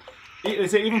antidepressant. Like, they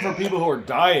say even for people who are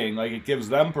dying, like it gives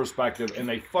them perspective and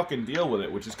they fucking deal with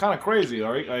it, which is kind of crazy,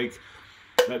 all right? Like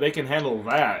that they can handle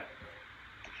that.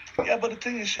 Yeah, but the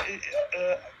thing is,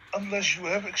 unless you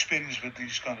have experience with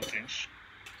these kind of things,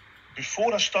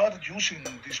 before I started using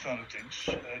these kind of things,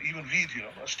 even weed,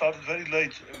 I started very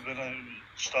late when I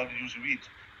started using weed.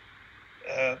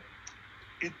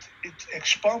 It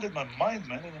expanded my mind,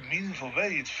 man, in a meaningful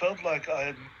way. It felt like I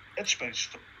had headspace,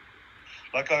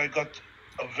 like I got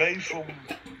away from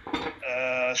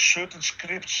certain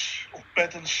scripts or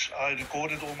patterns I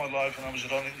recorded all my life when I was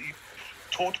running.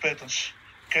 Thought patterns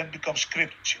can become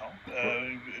scripts,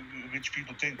 which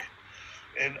people think.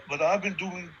 And what I've been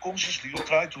doing consciously, or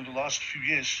try to the last few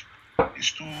years,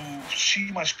 is to see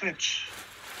my scripts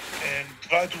and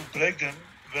try to break them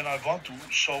when I want to,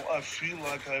 so I feel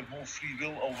like I have more free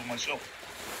will over myself.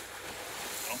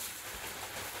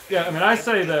 Yeah, I mean, I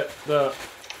say that the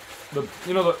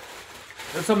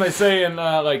that's something they say in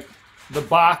like the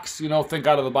box. Think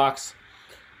out of the box.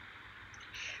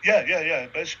 Yeah.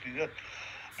 Basically that,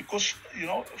 because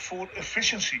for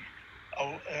efficiency,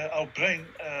 our brain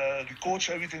records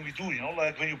everything we do.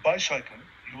 Like when you're bicycling,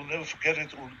 you will never forget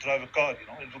it or drive a car.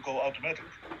 It will go automatic.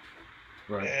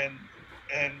 Right.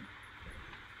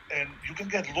 And you can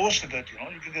get lost in that.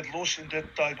 You can get lost in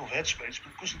that type of headspace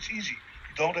because it's easy.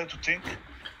 You don't have to think,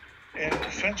 and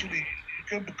eventually you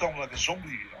can become like a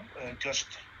zombie. Just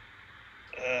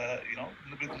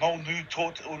with no new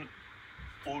thought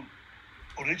or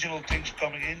original things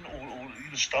coming in or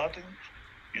even starting.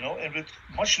 And with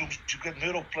mushrooms you get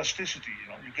neuroplasticity.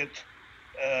 You get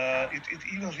it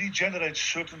even regenerates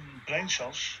certain brain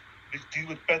cells which deal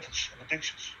with patterns and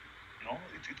addictions.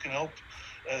 It can help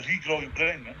regrow your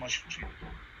brain, man, mushrooms.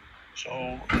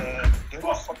 So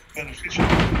that's fucking beneficial.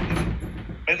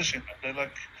 Medicine, man. They're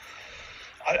like,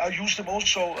 I use them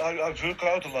also. I work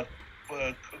out a lot.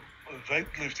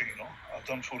 Weightlifting, I've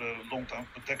done for a long time,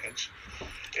 for decades.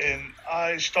 And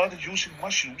I started using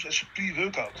mushrooms as a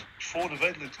pre-workout for the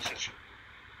weightlifting session.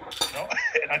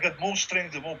 And I got more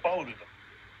strength and more power in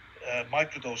them.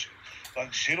 Microdosing,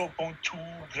 like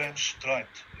 0.2 grams dried.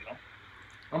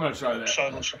 I'm gonna try that.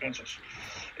 Psilocybins.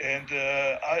 And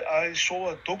I saw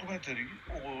a documentary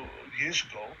years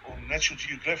ago on National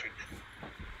Geographic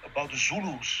about the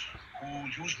Zulus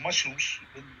who used mushrooms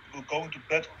when they were going to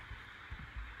battle.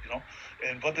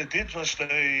 And what they did was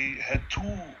they had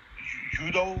two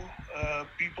judo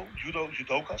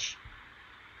judokas,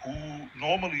 who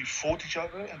normally fought each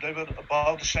other, and they were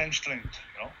about the same strength.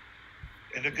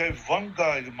 And they gave one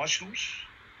guy the mushrooms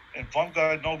and one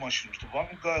guy no mushrooms. The one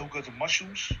guy who got the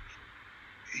mushrooms,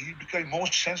 he became more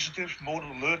sensitive, more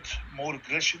alert, more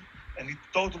aggression, and he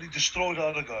totally destroyed the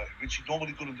other guy, which he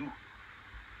normally couldn't do.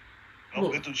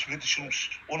 With the shrooms.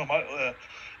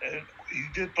 He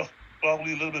did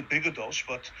probably a little bit bigger dose,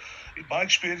 but in my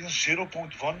experience, 0.1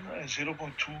 and 0.2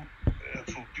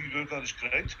 for pre-workout is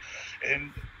great.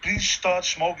 And please start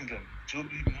smoking them. It will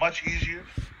be much easier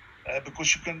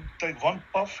because you can take one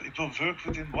puff. It will work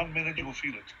within 1 minute. You will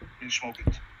feel it when you smoke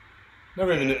it. I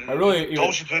really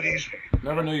dose it very easily.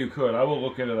 Never knew you could. I will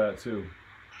look into that too.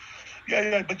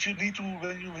 Yeah. But you need to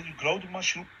when you grow the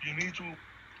mushroom, you need to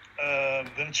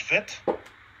when it's wet.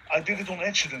 I did it on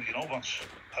accident, once.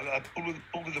 I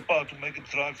pulled it apart to make it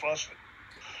dry faster.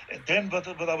 And then what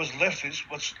I was left with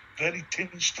was very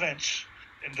thin strands,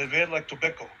 and they were like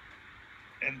tobacco.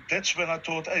 And that's when I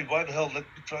thought, hey, why the hell let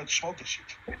me try to smoke this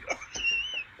shit?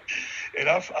 And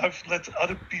I've let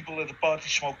other people at the party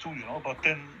smoke too, about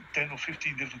 10 or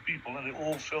 15 different people, and they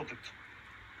all felt it.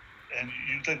 And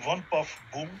you take one puff,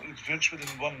 boom, it works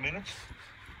within 1 minute,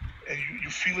 and you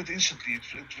feel it instantly.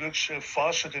 It works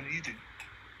faster than eating.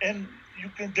 And you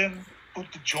can then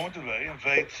put the joint away and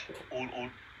wait or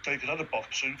take another puff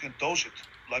so you can dose it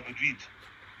like with weed.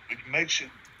 It makes a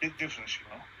big difference,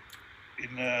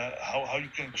 in how you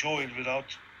can enjoy it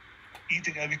without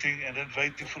eating everything and then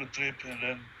waiting for the trip, and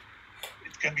then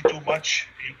it can be too much.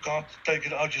 You can't take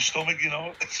it out your stomach,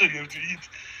 so you have to eat.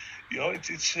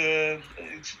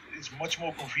 It's much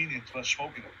more convenient by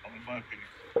smoking it, in my opinion.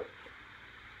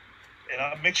 And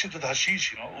I mix it with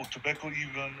hashish, or tobacco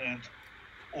even, and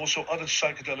also other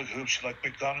psychedelic herbs like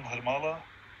Pectanum hermala,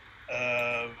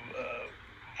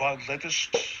 wild lettuce,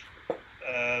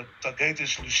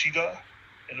 Tagetes lucida,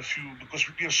 and a few, because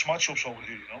we have smart shops over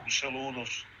here, who sell all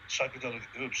those psychedelic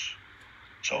herbs.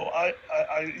 So I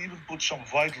even put some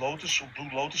white lotus or blue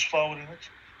lotus flower in it.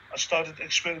 I started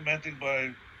experimenting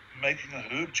by making a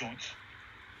herb joint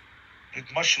with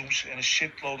mushrooms and a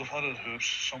shitload of other herbs,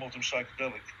 some of them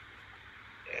psychedelic.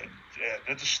 And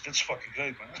yeah, that's fucking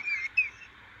great, man.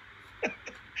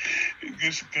 It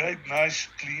gives a great, nice,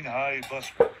 clean, high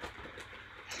buzz.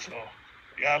 So,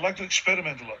 yeah, I like to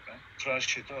experiment a lot, man. Try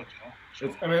shit out,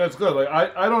 So, that's good. Like,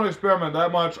 I don't experiment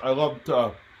that much. I love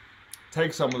to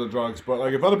take some of the drugs, but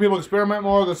like if other people experiment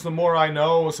more, that's the more I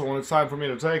know. So when it's time for me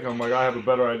to take them, like I have a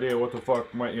better idea what the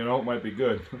fuck might be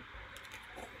good.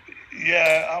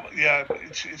 Yeah.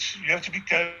 It's you have to be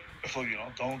careful,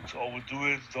 Don't overdo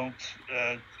it. Don't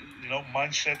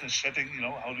mindset and setting.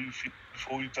 How do you feel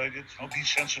before you take it? Be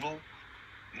sensible.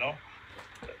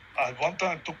 I one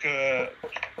time took a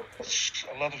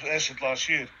lot of acid last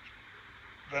year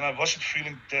when I wasn't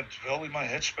feeling that well in my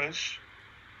headspace.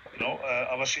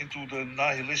 I was into the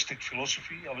nihilistic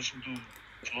philosophy. I was into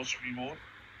philosophy more.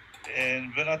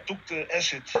 And when I took the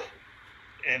acid,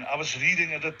 and I was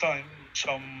reading at that time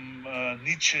some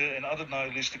Nietzsche and other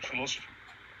nihilistic philosophy.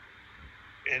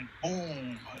 and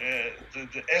boom,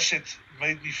 the acid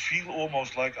made me feel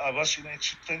almost like I was in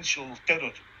existential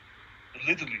terror,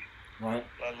 literally. Right.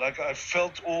 Like I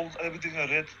felt everything I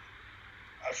read,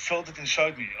 I felt it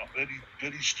inside me, very,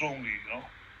 very strongly,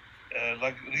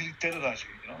 like really terrorizing,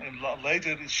 And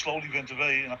later it slowly went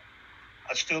away, and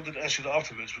I still did acid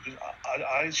afterwards because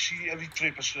I see every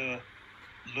trip as a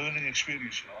learning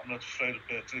experience. I'm not afraid of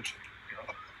bad trips.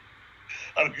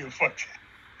 I don't give a fuck.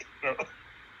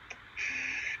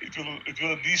 It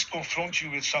will at least confront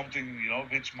you with something,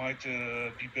 which might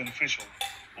be beneficial,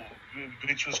 or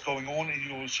which was going on in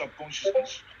your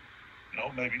subconsciousness,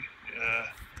 maybe.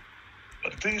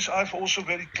 But the thing is, I've also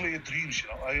very clear dreams.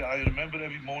 I remember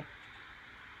every morning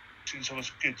since I was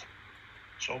a kid.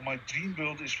 So my dream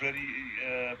world is very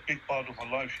big part of my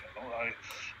life.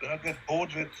 When I get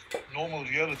bored with normal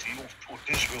reality or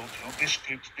this world, this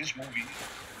script, this movie,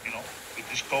 with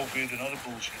this COVID and other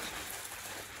bullshit,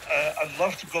 I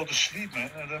love to go to sleep,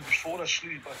 man. And then before I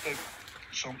sleep, I take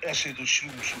some acid or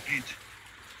shrooms or weed.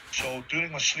 So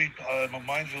during my sleep, my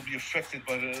mind will be affected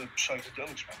by the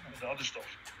psychedelics, man, and the other stuff.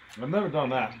 I've never done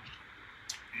that.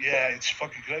 Yeah, it's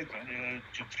fucking great, man.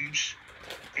 Your dreams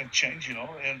can change,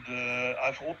 and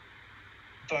I've all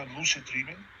done lucid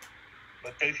dreaming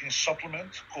by taking a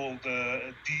supplement called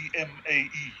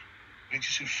DMAE, which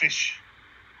is in fish.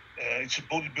 It's a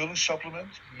bodybuilding supplement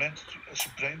meant as a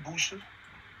brain booster.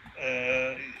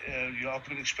 I've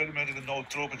been experimenting with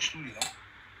nootropics too,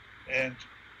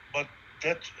 but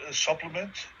that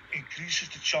supplement increases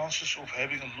the chances of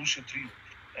having a lucid dream.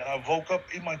 And I woke up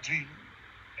in my dream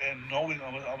and knowing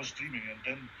I was dreaming, and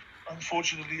then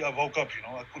unfortunately I woke up.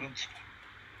 I couldn't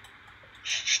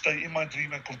stay in my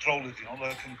dream and control it.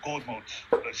 Like in God mode,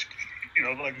 basically.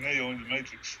 Like Neo in the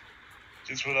Matrix.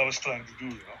 That's what I was trying to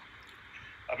do.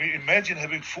 I mean, imagine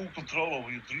having full control over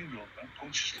your dream world, man,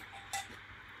 consciously.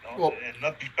 And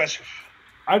not be passive.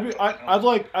 I'd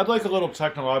like a little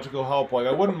technological help. Like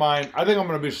I wouldn't mind. I think I'm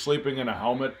gonna be sleeping in a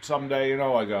helmet someday.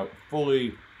 Like a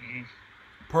fully,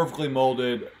 perfectly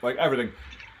molded, like everything.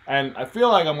 And I feel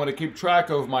like I'm gonna keep track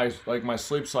of my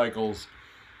sleep cycles,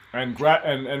 and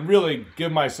really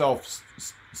give myself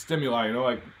stimuli.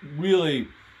 Like really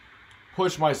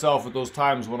push myself at those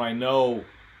times when I know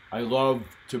I love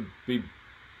to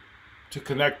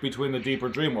connect between the deeper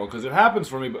dream world, because it happens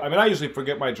for me. I mean, I usually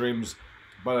forget my dreams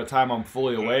by the time I'm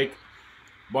fully awake,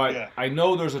 but I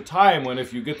know there's a time when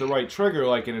if you get the right trigger,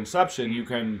 like in Inception, you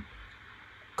can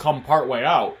come part way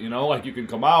out. Like you can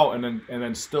come out and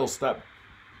then still step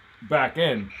back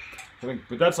in. I think,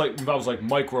 but that's involves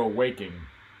micro waking.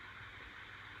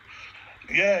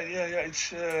 Yeah.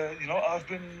 It's I've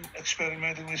been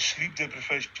experimenting with sleep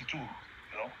deprivation too,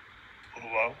 for a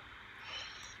while,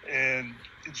 and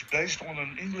it's based on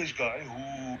an English guy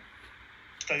who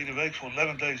stayed awake for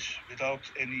 11 days without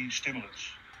any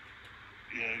stimulants.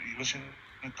 He was in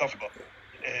a coffee bar,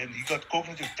 and he got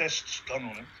cognitive tests done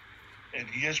on him, and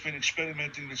he has been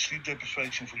experimenting with sleep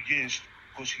deprivation for years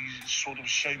because he's sort of a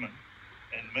shaman,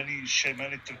 and many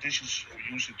shamanic traditions have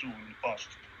used it too in the past.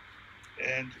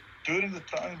 And during the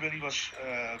time when he was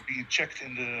being checked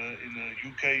in the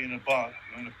UK in a bar,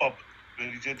 in a pub, where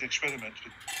he did the experiment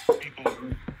with people,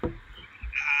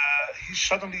 he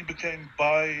suddenly became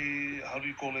how do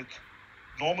you call it?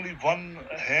 Normally one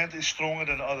hand is stronger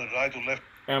than the other, right or left.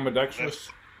 Ambidextrous.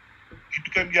 He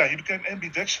became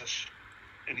ambidextrous,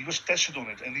 and he was tested on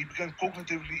it, and he became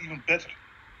cognitively even better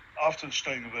after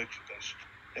staying awake for days.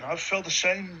 And I felt the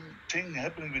same thing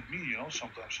happening with me,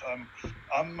 sometimes.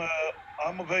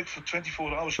 I'm awake for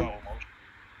 24 hours now almost.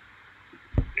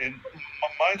 And my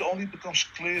mind only becomes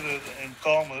clearer and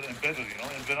calmer and better,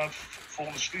 And when I fall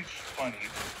asleep finally,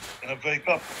 and I wake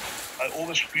up, I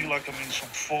always feel like I'm in some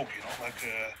fog, like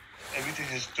everything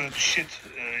has turned to shit,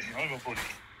 in my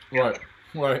body.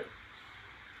 Right.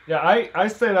 Yeah, I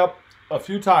stayed up a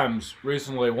few times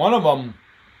recently. One of them,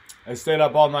 I stayed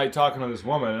up all night talking to this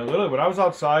woman, and literally when I was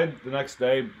outside the next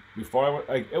day before I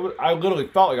went, I literally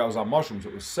felt like I was on mushrooms.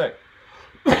 It was sick.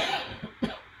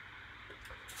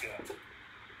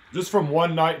 Just from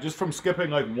one night, just from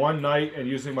skipping one night and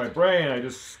using my brain,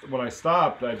 when I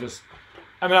stopped, I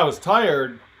was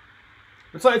tired.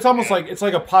 It's almost like it's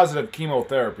like a positive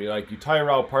chemotherapy. Like you tire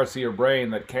out parts of your brain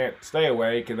that can't stay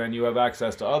awake, and then you have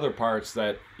access to other parts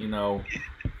that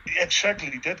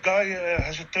Exactly. That guy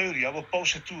has a theory. I will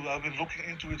post it too. I've been looking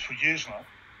into it for years now.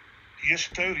 He has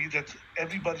a theory that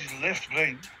everybody's left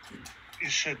brain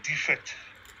is a defect,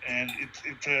 and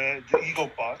the ego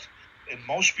part. And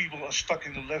most people are stuck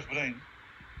in the left brain.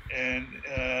 And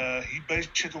he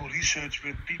based it on research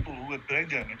with people who had brain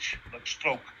damage, like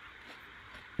stroke.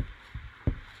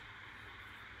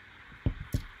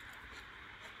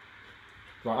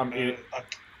 So I'm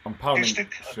pounding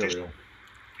artistic, cereal.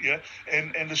 yeah.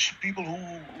 And the people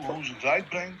whose right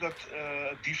brain got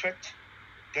defect,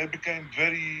 they became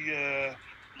very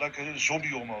like a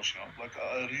zombie almost, like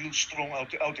a real strong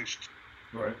autist,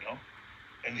 Right.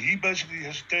 And he basically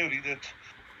has a theory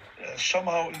that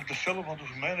somehow in the development of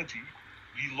humanity,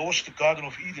 we lost the Garden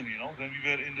of Eden, when we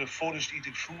were in the forest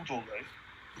eating fruit all day,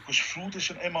 because fruit is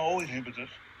an MAO inhibitor,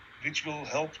 which will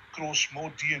help cross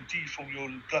more DMT from your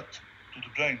gut to the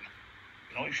brain,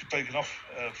 if you take enough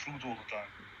fruit all the time.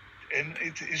 And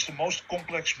it is the most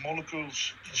complex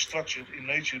molecules structure in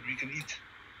nature we can eat.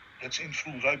 That's in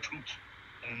fruit, ripe fruit,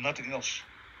 and nothing else.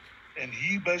 And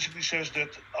he basically says that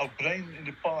our brain in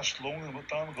the past, long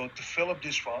time ago, developed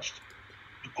this fast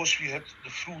because we had the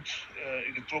fruit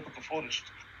in the tropical forest.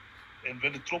 And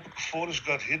when the tropical forest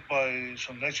got hit by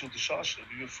some natural disaster,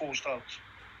 we were forced out,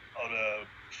 our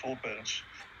foreparents.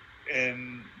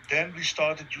 And then we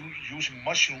started using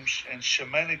mushrooms and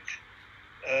shamanic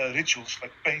rituals,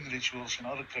 like pain rituals and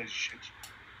other crazy shit,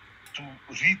 to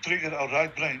re-trigger our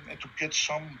right brain and to get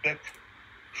some back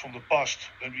from the past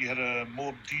when we had a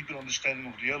more deeper understanding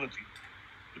of reality,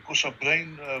 because our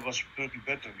brain was working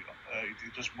better,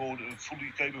 it was more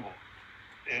fully capable.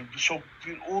 And so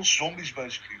we're all zombies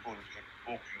basically,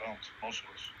 walking around, most of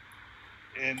us.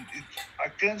 And I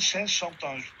can sense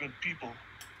sometimes when people,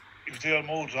 if they are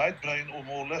more right brain or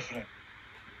more left brain,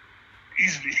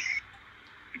 easily,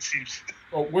 it seems.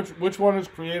 Oh, which one is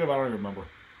creative? I don't even remember.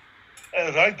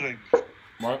 Right brain.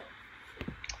 What?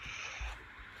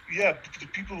 Yeah, the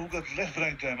people who got left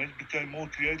brain damage became more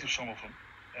creative, some of them.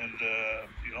 And,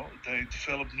 they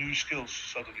developed new skills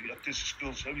suddenly, artistic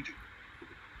skills, everything.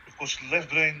 Because the left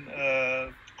brain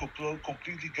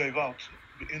completely gave out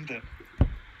in them.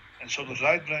 And so the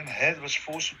right brain was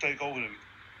forced to take over everything.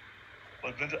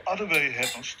 But when the other way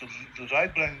happens, the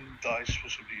right brain dies for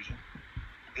some reason,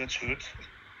 gets hurt,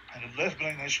 and the left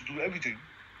brain has to do everything,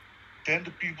 then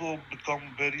the people become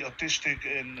very artistic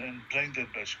and brain dead,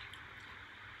 basically.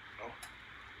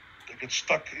 They get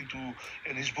stuck into,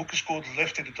 and his book is called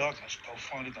Left in the Darkness. I'll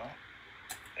find it now.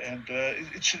 And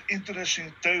it's an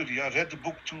interesting theory. I read the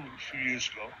book too a few years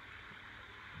ago.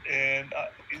 And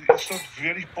it's not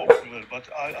very popular, but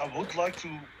I would like to,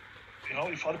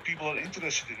 if other people are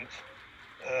interested in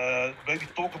it, maybe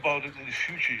talk about it in the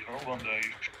future, one day,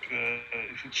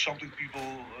 if it's something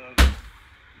people.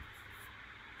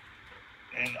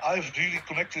 And I've really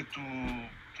connected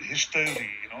to his theory,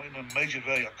 in a major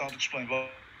way. I can't explain why,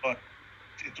 but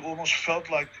it almost felt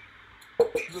like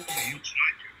he was right.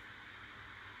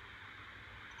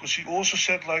 Because he also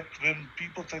said, like, when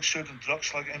people take certain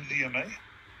drugs like MDMA,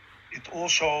 it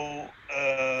also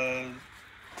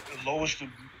lowers the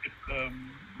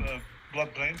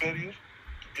blood-brain barrier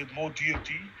to get more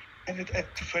DMT, and it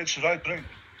activates the right brain.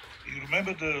 You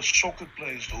remember the soccer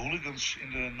players, the hooligans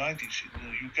in the 90s in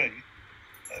the UK,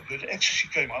 where the ecstasy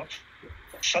came out?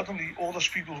 Suddenly, all those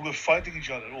people who were fighting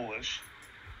each other always,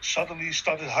 suddenly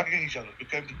started hugging each other,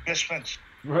 became the best friends.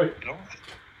 Right.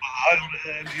 High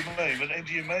on MDMA. When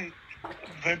MDMA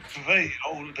went away,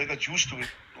 they got used to it,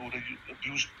 or they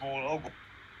abused more alcohol.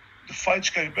 The fights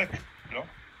came back,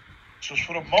 So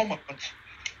for a moment,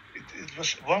 it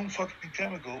was one fucking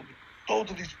chemical that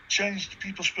totally changed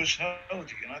people's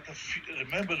personality. And I can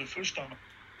remember the first time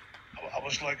I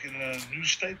was like in a new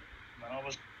state. And I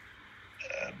was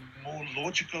more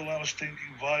logical. I was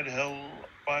thinking, why the hell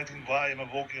fighting? Why am I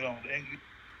walking around angry?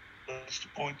 That's the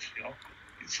point,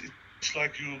 It's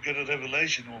like you get a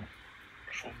revelation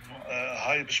from a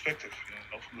higher perspective,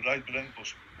 from the right brain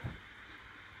possible.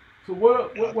 So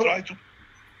what try to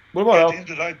what about get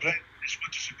in the right brain as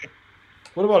much as you can.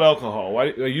 What about alcohol? Why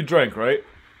you drink, right?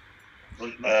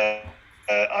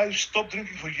 I stopped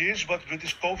drinking for years, but with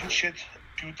this COVID shit,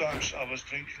 a few times I was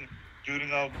drinking.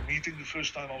 During our meeting, the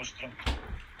first time I was drunk.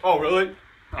 Oh, really?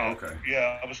 Oh, okay.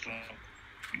 Yeah, I was drunk.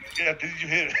 Yeah, did you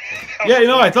hear it?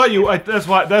 Yeah, I thought you. That's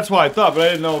why I thought, but I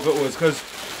didn't know if it was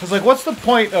because like, what's the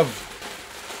point of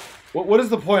what is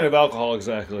the point of alcohol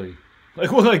exactly?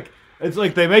 Like, it's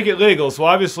like they make it legal, so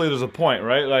obviously there's a point,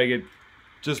 right? Like it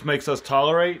just makes us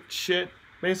tolerate shit,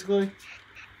 basically.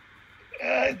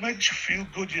 It makes you feel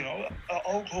good,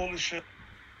 Alcohol is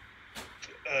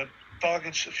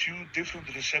targets a few different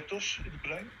receptors in the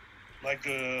brain, like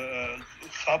the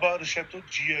GABA receptor,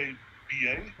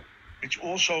 GABA, which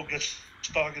also gets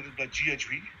targeted by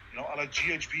GHB. I like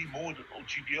GHB more than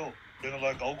GPL than I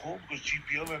like alcohol, because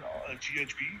GPL and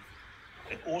GHB,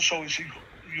 it also is in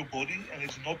your body and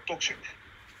it's not toxic.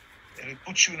 And it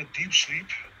puts you in a deep sleep,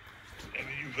 and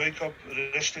when you wake up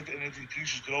rested, and it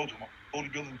increases growth hormone,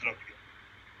 bodybuilding drug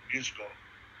years ago.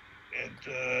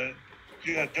 And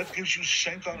yeah, that gives you the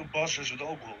same kind of buzz as with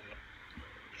alcohol.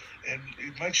 You know? And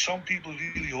it makes some people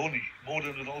really horny, more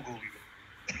than with alcohol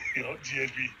even. You know,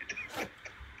 GHB.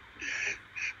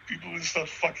 People will start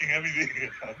fucking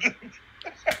everything.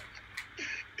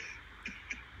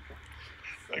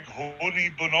 Like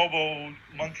horny bonobo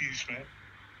monkeys,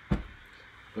 man.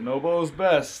 Bonobo's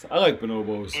best. I like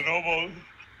bonobos.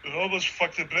 Bonobos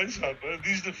fuck their brains out, man.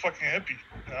 These are fucking happy.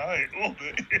 Alright, all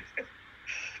day.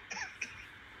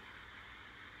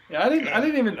 Yeah, I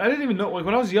didn't even know. Like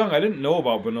when I was young, I didn't know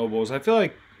about bonobos. I feel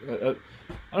like I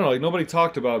don't know, like nobody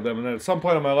talked about them. And then at some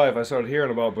point in my life, I started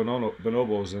hearing about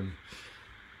bonobos, and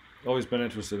always been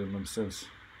interested in them since.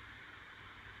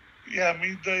 Yeah, I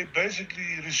mean they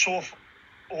basically resolve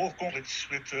all conflicts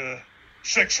with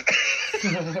sex,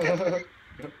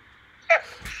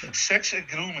 sex and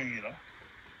grooming. You know.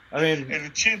 I mean, and the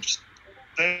chimps,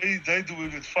 they do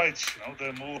it with fights. You know,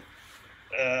 they're more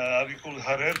how do you call it,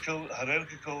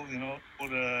 hierarchical. You know, or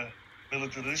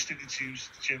militaristic. It seems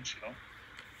the chimps. You know.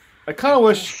 I kind of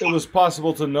wish it was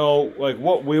possible to know like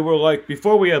what we were like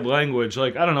before we had language.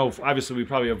 Like I don't know. Obviously, we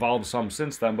probably evolved some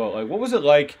since then, but like, what was it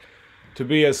like to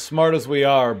be as smart as we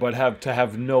are, but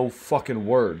have no fucking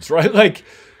words, right? Like,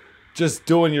 just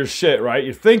doing your shit, right?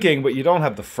 You're thinking, but you don't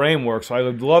have the framework. So I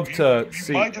would love to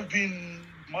see. Might have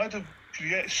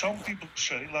created. Some people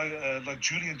say like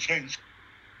Julian James.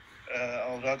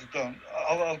 I'll write it down.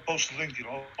 I'll post a link. You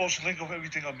know, I'll post a link of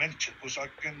everything I mentioned because I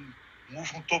can move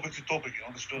from topic to topic.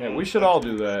 You know, Yeah, we should all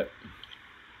do that.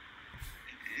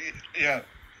 Yeah,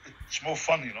 it's more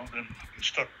fun, you know, than being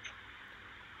stuck.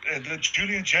 And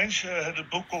Julian James had a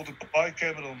book called The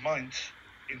Bicameral Mind,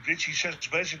 in which he says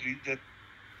basically that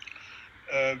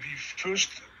we first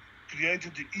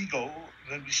created the ego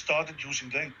when we started using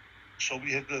language. So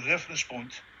we had the reference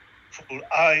point for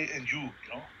I and you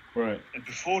know. Right. And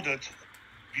before that,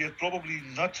 we had probably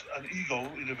not an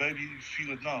ego in the way we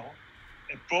feel it now.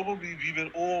 And probably we were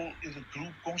all in a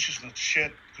group consciousness,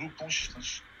 shared group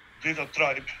consciousness with our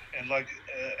tribe, and like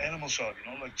animals are, you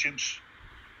know, like chimps,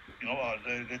 you know,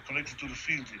 they're connected to the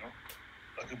field, you know,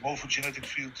 like a morphogenetic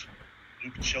field,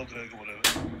 Rupert Sheldrake or whatever.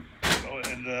 You know,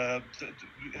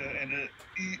 and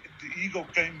the ego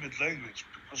came with language,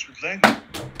 because with language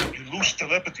you lose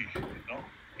telepathy, you know.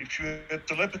 If you had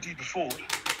telepathy before,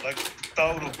 like the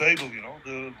Tower of Babel, you know,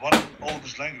 the one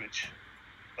oldest language,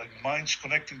 like minds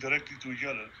connecting directly to each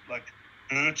other, like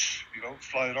birds, you know,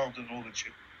 fly around and all that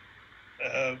shit.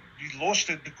 We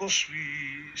lost it because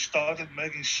we started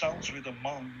making sounds with the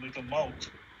mouth,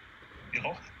 you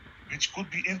know, which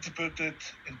could be interpreted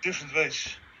in different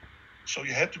ways. So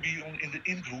you had to be in the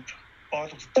in-group,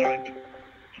 part of the tribe,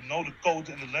 to know the code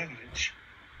and the language.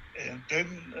 And then,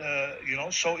 you know,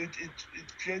 so it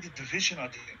created division, I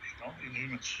think, you know, in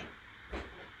humans.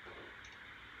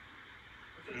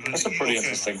 That's a pretty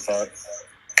interesting thought.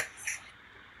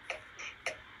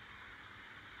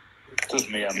 Just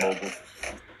me on mobile.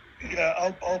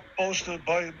 Yeah, I'll post it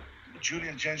by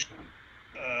Julian James.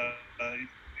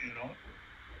 You know,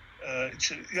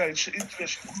 it's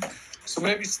interesting. So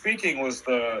maybe speaking was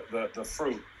the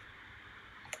fruit.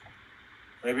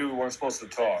 Maybe we weren't supposed to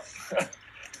talk.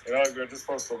 You know, we were just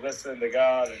supposed to listen to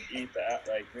God and eat that.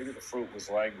 Like maybe the fruit was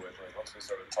language. Like once we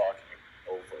started talking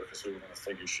over, because we were going to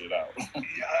figure shit out.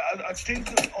 Yeah, I think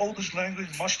the oldest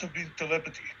language must have been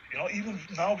telepathy. You know, even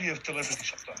now we have telepathy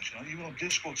sometimes. You know, even on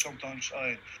Discord sometimes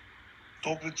I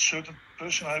talk with a certain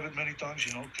person. I have it many times.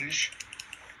 You know, Chris,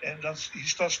 and he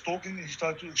starts talking. He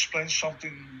starts to explain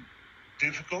something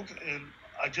difficult, and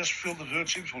I just fill the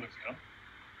words in for him. You know,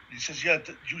 he says, "Yeah,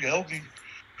 you help me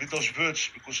with those words,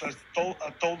 because I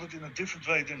told it in a different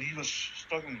way than he was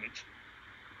struggling with."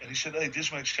 And he said, "Hey,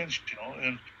 this makes sense, you know."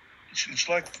 And it's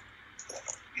like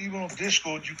even on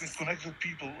Discord you can connect with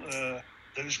people.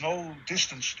 There is no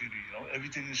distance really, you know.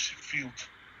 Everything is field.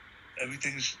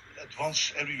 Everything is at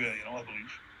once everywhere, you know. I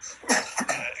believe.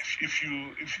 If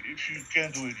you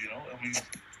can do it, you know. I mean,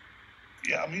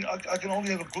 yeah. I mean, I can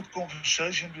only have a good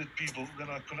conversation with people when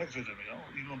I connect with them, you know.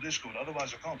 Even on Discord.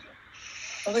 Otherwise, I can't. You know?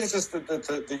 I think it's just that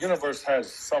the universe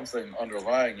has something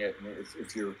underlying it, and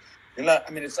if you're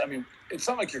not. It's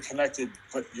not like you're connected,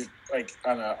 but you're like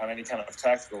on any kind of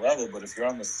tactical level. But if you're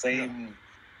on the same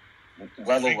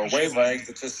level or wavelength,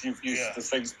 it's just the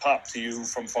things pop to you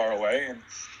from far away, and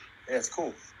yeah, it's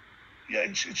cool. Yeah,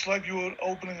 it's like you're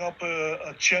opening up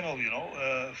a channel, you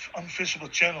know, invisible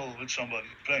channel with somebody's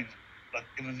brain, like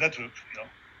in a network, you know.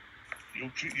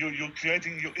 You're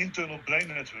creating your internal brain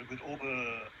network with all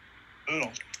the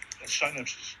neurons and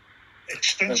synapses. It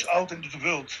extends out into the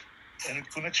world, and it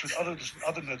connects with other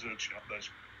networks, you know,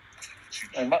 basically.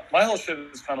 And my whole shit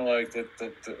is kind of like that.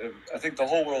 I think the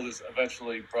whole world is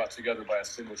eventually brought together by a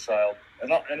single child,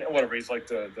 and whatever. He's like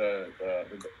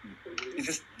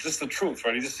he's just the truth,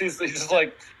 right? He just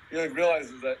like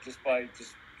realizes that just by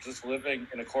just living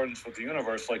in accordance with the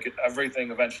universe, like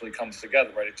everything eventually comes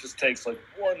together, right? It just takes like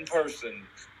one person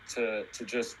to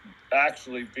just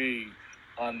actually be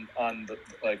on the,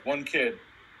 like one kid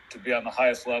to be on the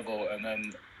highest level, and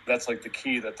then that's like the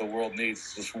key that the world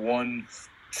needs. Just one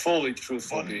fully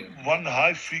truthful being. One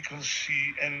high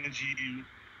frequency energy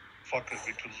fucker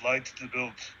with the light the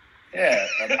build. Yeah,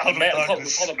 they're called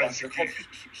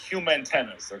human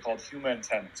antennas. They're called human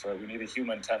antennas, right? We need a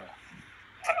human antenna.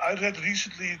 I read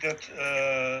recently that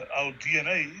our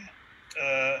DNA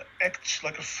acts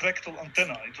like a fractal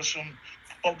antenna. It was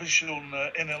published on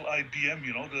NLIBM,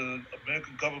 the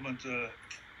American government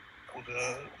or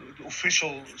the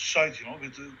official site,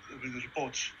 with the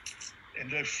reports,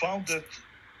 and they found that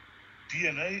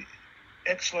DNA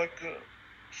acts like a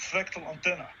fractal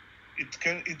antenna.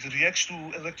 It reacts to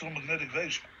electromagnetic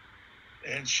waves,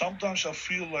 and sometimes I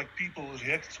feel like people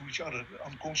react to each other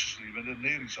unconsciously when they're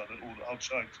near each other or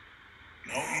outside.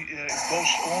 It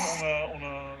goes on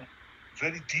a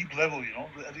very deep level,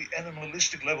 very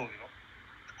animalistic level, the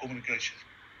communication,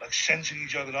 like sensing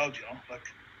each other out,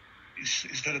 like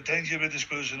is there a danger with this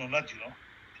person or not,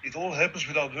 It all happens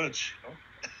without words,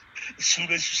 As soon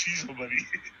as you see somebody,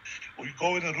 or you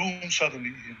go in a room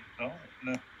suddenly,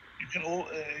 and, you can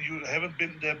you haven't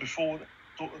been there before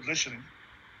listening,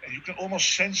 and you can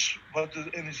almost sense what the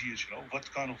energy is,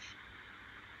 what kind of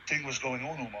thing was going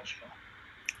on almost,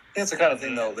 It's the kind of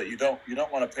thing though that you don't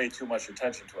want to pay too much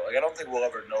attention to it. Like I don't think we'll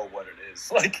ever know what it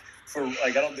is. I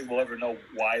don't think we'll ever know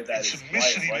why that it's is. A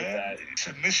mystery, why it's like man. that. It's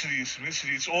a mystery. It's a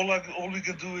mystery. It's all we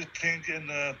can do is think and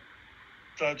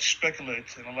try to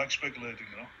speculate. And I like speculating,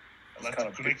 I like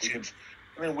to connect it.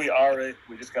 I mean, we are it.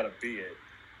 We just gotta be it.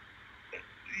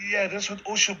 Yeah, that's what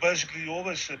Osho basically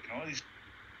always said.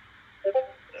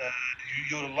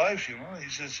 You're alive. He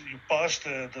says your past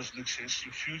doesn't exist.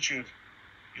 Your future,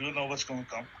 you don't know what's going to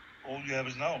come. All you have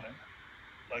is now, man.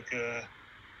 Like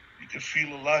you can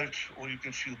feel alive or you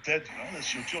can feel dead.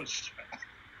 That's your choice.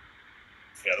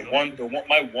 Yeah,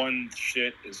 my one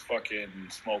shit is fucking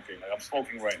smoking. Like I'm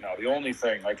smoking right now. The only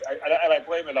thing, I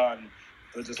blame it on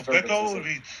the disturbance.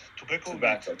 Tobacco.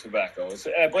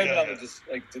 I blame it on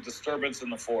the disturbance in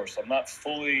the force. I'm not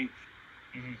fully.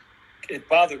 Mm-hmm. It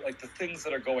bothered the things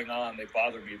that are going on. They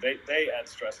bother me. They add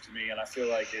stress to me, and I feel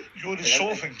like it. You're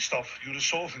resolving stuff. We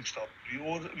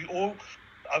all.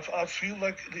 I feel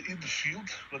like in the field,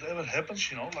 whatever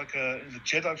happens, like in the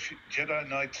Jedi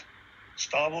Knight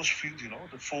Star Wars field,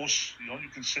 the Force, you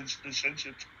can sense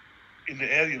it in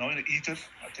the air, in the ether.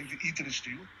 I think the ether is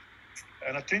real.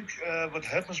 And I think what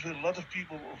happens with a lot of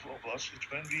people of us is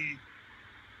when we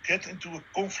get into a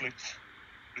conflict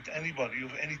with anybody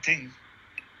or anything,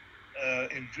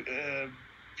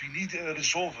 we need a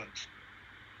resolvent.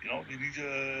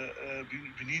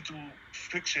 We need to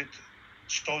fix it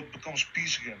so it becomes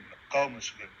peace again,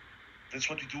 calmness again. That's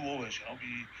what we do always.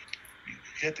 We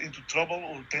get into trouble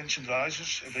or tension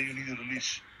rises, and then you need a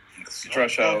release.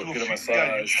 Stretch out, get a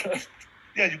massage.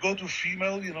 You go to a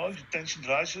female. Your tension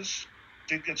rises.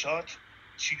 Dick gets hard,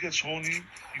 she gets horny,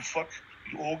 you fuck,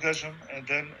 you orgasm, and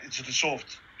then it's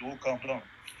resolved. You all calm down.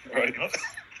 Right.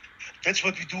 That's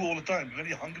what we do all the time. When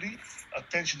you're hungry, our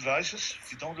tension rises.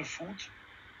 If you don't have food,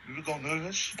 we will go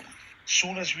nervous. As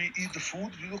soon as we eat the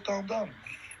food, we will calm down.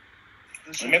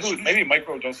 Maybe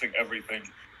microdosing everything.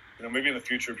 Maybe in the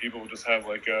future people will just have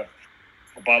like a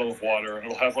bottle of water and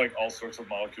it'll have like all sorts of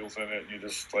molecules in it, and you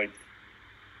just like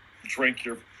drink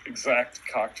your exact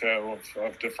cocktail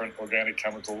of different organic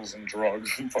chemicals and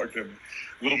drugs and fucking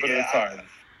a little bit at a time.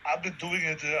 I've been doing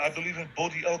it. I believe in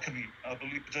body alchemy. I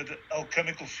believe that the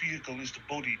alchemical vehicle is the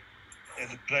body and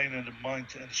the brain and the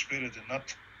mind and the spirit, and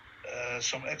not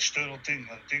some external thing.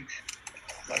 I think,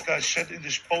 like I said in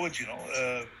this poet,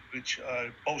 which I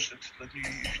posted. Let me,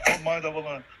 if you don't mind, I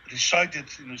will recite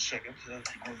it in a second. If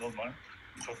you don't mind.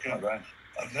 If I can. Right.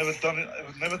 I've never done it.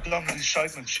 I've never done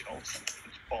recitements, with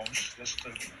poems. Just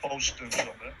post them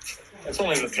somewhere. It's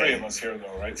only the three of us here,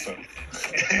 though, right? So.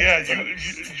 Yeah,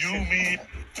 you, me.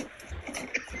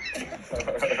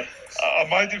 I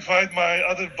might invite my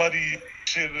other buddy,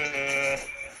 Sir,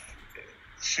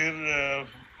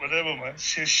 whatever, man.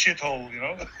 Sir Shithole,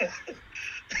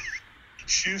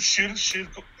 Sir.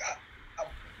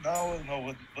 Now I know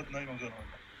what name I'm gonna.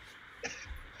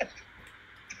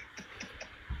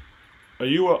 Are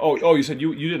you? You said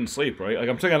you didn't sleep, right? Like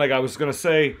I'm thinking, like I was gonna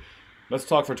say, Let's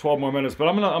talk for 12 more minutes, but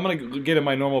I'm gonna get in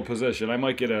my normal position. I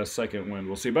might get a second wind.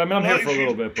 We'll see. But I mean, I'm here for a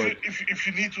little bit. But if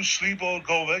you need to sleep or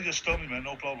go away, just tell me, man.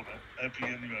 No problem, man. Happy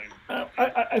anyway.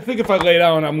 I think if I lay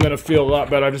down, I'm gonna feel a lot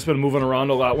better. I've just been moving around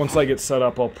a lot. Once I get set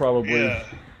up, I'll probably. Yeah.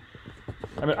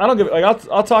 I mean, I don't give like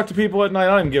I'll talk to people at night.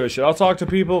 I don't even give a shit. I'll talk to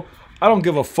people. I don't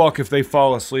give a fuck if they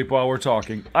fall asleep while we're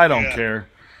talking. I don't care.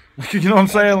 You know what I'm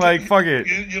saying? Like, fuck it.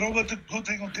 You know what the good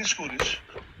thing on Discord is?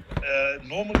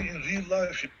 Normally in real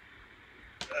life,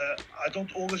 I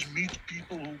don't always meet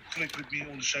people who click with me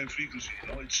on the same frequency.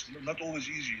 You know, it's not always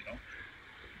easy. You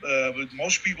know, with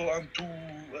most people, I'm too.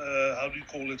 How do you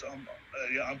call it?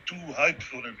 I'm too hyped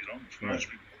for them. You know, for most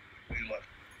people in real life.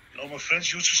 You know, my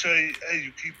friends used to say, "Hey,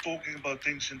 you keep talking about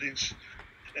things and things,"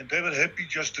 and they were happy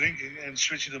just drinking and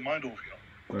switching their mind off.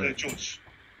 You know, their choice.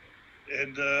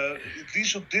 And at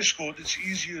least on Discord, it's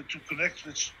easier to connect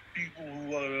with people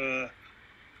who are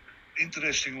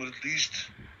interesting, or at least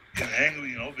can hang,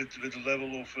 you know, with a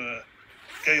level of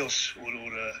chaos or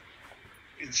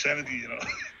insanity, you know.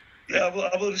 Yeah,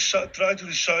 I will try to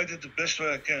recite it the best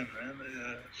way I can, man.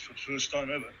 For the first time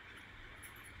ever.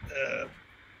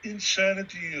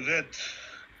 Insanity in red.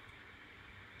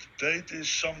 The date is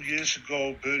some years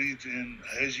ago buried in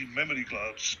hazy memory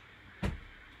clouds.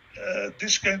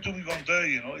 This came to me one day,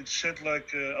 you know. It said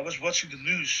like I was watching the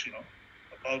news, you know,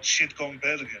 about shit going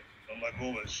bad again, you know, like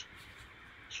always.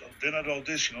 So then I wrote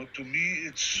this, you know. To me,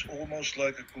 it's almost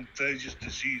like a contagious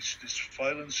disease. This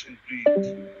violence and greed.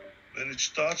 When it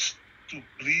starts to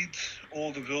bleed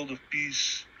all the world of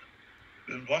peace,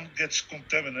 when one gets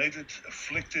contaminated,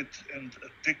 afflicted, and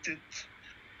addicted,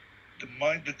 the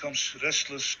mind becomes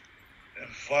restless, and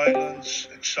violence,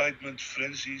 excitement,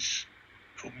 frenzies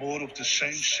for more of the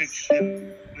same sick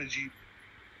energy.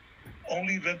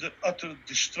 Only when the utter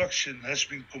destruction has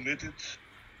been committed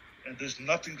and there's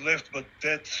nothing left but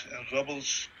death and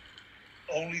rubbles,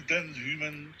 only then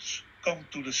humans come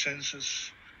to the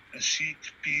senses and seek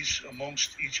peace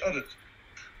amongst each other.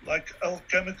 Like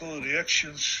alchemical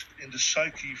reactions in the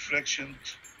psyche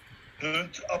fractioned,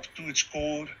 burnt up to its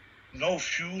core, no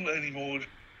fuel anymore,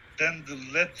 then the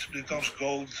lead becomes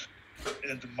gold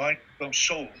and the mind becomes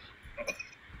soul.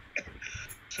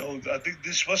 So I think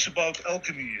this was about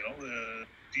alchemy, you know,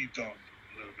 deep down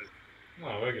a little bit. Oh,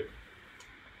 I like it.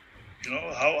 You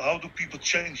know, how do people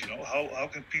change, you know? How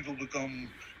can people become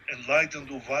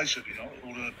enlightened or wiser, you know,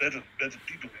 or better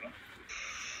people, you know?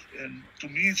 And to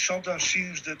me, it sometimes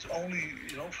seems that only,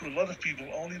 you know, for a lot of people,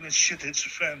 only when shit hits the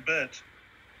fan bad,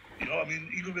 you know, I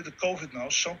mean, even with the COVID now,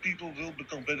 some people will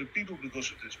become better people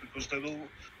because of this, because they will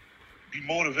be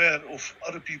more aware of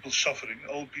other people's suffering,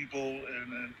 old people,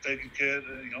 and taking care,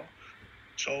 you know.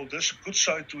 So there's a good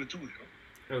side to it too, you know.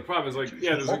 Yeah, the problem is like,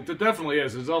 yeah, there definitely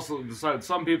is. There's also the side,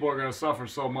 some people are going to suffer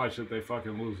so much that they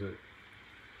fucking lose it.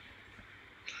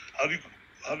 How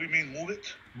do you mean move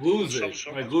it? Lose it,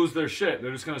 like lose their shit.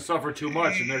 They're just going to suffer too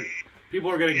much, and people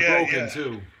are getting broken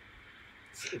too.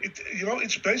 You know,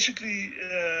 it's basically.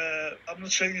 I'm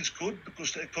not saying it's good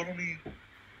because the economy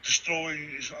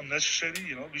destroying is unnecessary.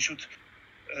 You know, we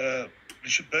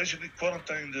should basically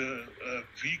quarantine the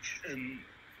weak and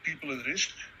people at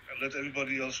risk and let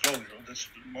everybody else go. You know, that's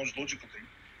the most logical thing.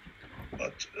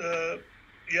 But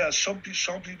yeah, some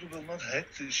people will not hack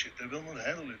this shit. They will not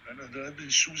handle it, man. And there have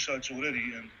been suicides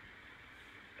already, and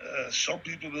some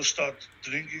people will start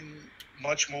drinking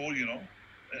much more, you know.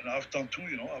 And I've done too,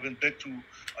 you know. I went back to,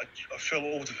 I fell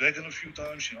over the wagon a few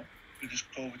times, you know, with this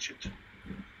COVID shit.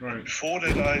 Right. And before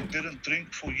that, I didn't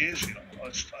drink for years, you know.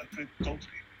 I quit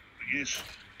totally for years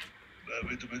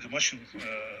with the mushroom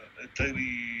at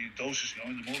daily doses, you know,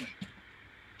 in the morning.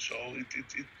 So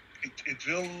it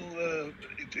will.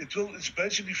 It's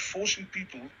basically forcing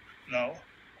people now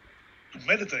to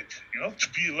meditate, you know, to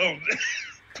be alone,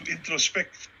 to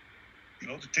introspect, you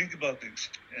know, to think about things.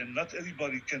 And not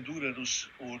everybody can do that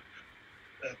or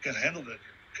can handle that.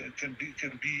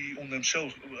 Can be on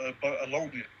themselves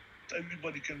alone. Yet.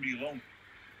 Everybody can be alone.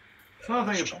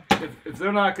 If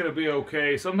they're not gonna be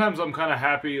okay, sometimes I'm kind of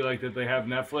happy like that they have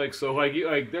Netflix. So like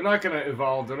they're not gonna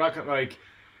evolve. They're not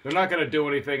gonna do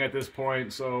anything at this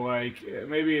point. So like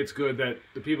maybe it's good that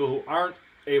the people who aren't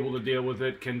able to deal with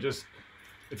it can just,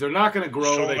 if they're not gonna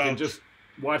grow, they can just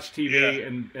watch TV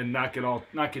and not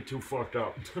get too fucked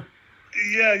up.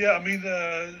 Yeah. I mean,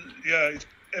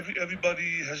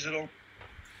 everybody has their own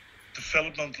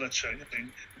development. Let's say, I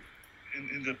think,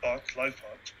 in their life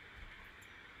path.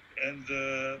 And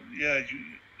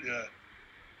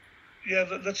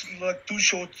that's like Too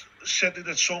Short said in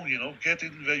that song, you know, get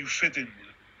in where you fit in.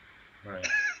 Right.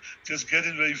 Just get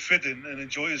in where you fit in and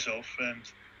enjoy yourself. And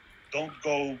don't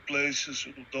go places,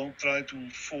 or don't try to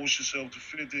force yourself to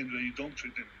fit in where you don't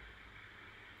fit in.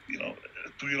 You know,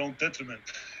 to your own detriment.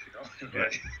 You know, in a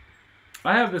way.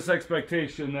 I have this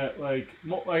expectation that like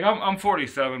I'm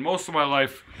 47. Most of my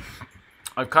life,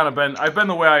 I've been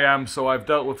the way I am, so I've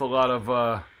dealt with a lot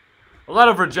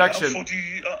of rejection.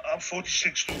 Yeah, I'm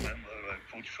 46 too, man. By the way,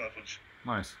 45.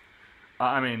 Nice.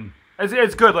 I mean,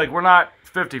 it's good. Like we're not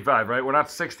 55, right? We're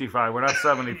not 65. We're not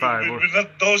 75. We're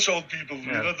not those old people.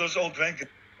 Yeah. We're not those old wankers.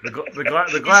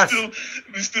 The glass.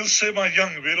 We're still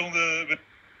semi-young. We're on the.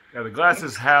 Yeah, the glass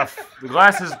is half. The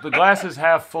glass is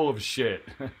half full of shit.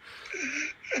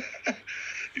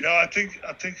 Yeah, I think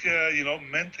you know,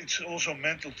 it's also a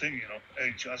mental thing. You know,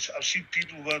 age. I've seen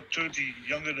people who are 30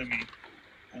 younger than me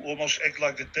who almost act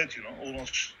like they're dead. You know,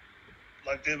 almost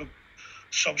like they have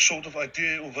some sort of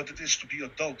idea of what it is to be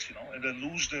adult. You know, and they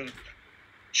lose their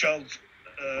child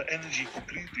energy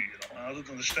completely. You know, I don't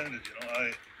understand it. You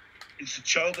know, it's the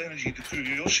child energy, the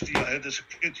curiosity I had as a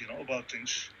kid. You know, about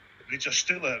things, which I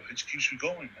still have. It keeps me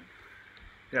going, man.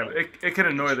 Yeah, it can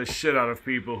annoy the shit out of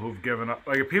people who've given up.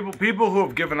 Like people who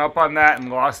have given up on that and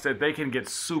lost it, they can get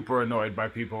super annoyed by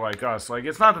people like us. Like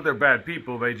it's not that they're bad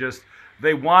people;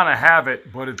 they want to have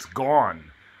it, but it's gone.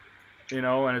 You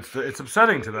know, and it's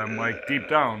upsetting to them, like deep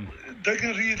down. They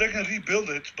can rebuild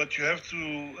it, but you have to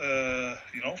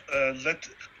you know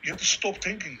you have to stop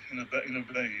thinking in a way,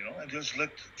 you know, and just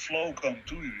let flow come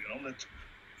to you. You know, let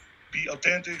be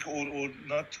authentic or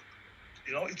not.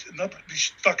 You know, it's not be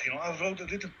stuck. You know, I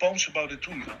written poems about it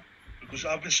too. You know, because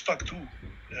I've been stuck too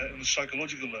on a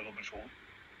psychological level before,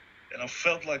 and I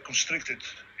felt like constricted.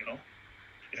 You know,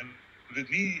 and with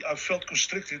me, I felt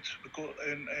constricted because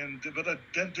and what I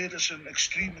then did as an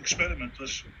extreme experiment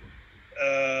was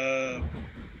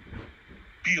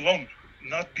be alone,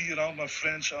 not be around my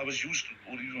friends I was used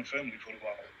to, or even my family for a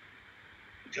while.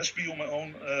 Just be on my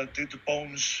own. Did the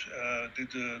poems,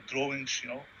 did the drawings. You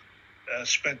know.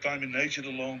 Spend time in nature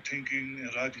alone, thinking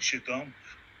and writing shit down,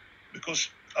 because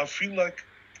I feel like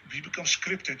we become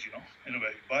scripted, you know, in a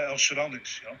way, by our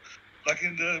surroundings, you know, like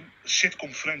in the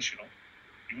sitcom Friends, you know,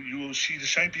 you will see the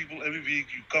same people every week.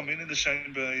 You come in the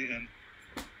same way, and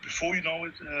before you know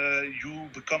it, you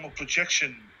become a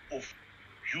projection of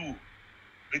you,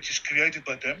 which is created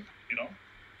by them, you know,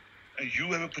 and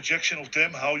you have a projection of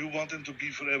them, how you want them to be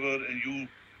forever, and you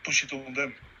push it on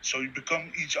them. So you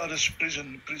become each other's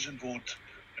prison ward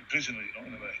and prisoner, you know,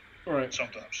 in a way. Right.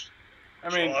 Sometimes. I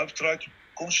mean, so I've tried to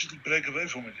constantly break away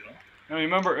from it, you know. I mean,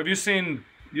 remember?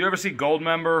 You ever see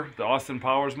Goldmember, the Austin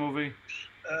Powers movie?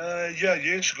 Yeah,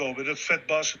 years ago with a fat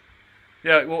bastard.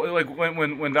 Yeah, well, like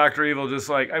when Dr. Evil just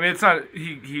like, I mean, it's not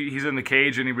he's in the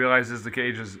cage and he realizes the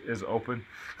cage is open,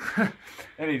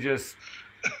 and he just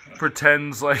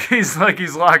pretends like he's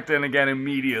locked in again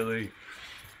immediately.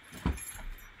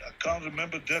 I can't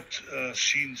remember that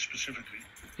scene specifically.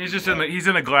 He's just he's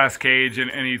in a glass cage and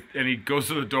he goes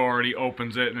to the door and he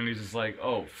opens it and then he's just like,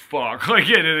 oh fuck, like,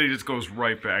 and then he just goes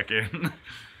right back in.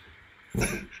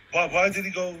 Why did he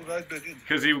go right back in?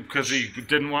 Because he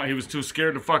didn't want, he was too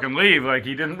scared to fucking leave. Like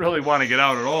he didn't really want to get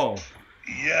out at all.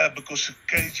 Yeah, because the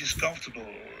cage is comfortable.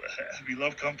 We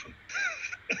love comfort.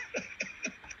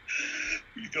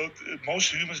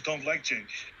 Most humans don't like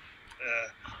change,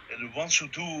 and the ones who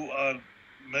do are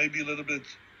maybe a little bit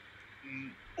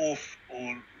off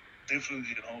or different,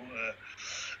 you know.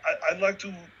 I like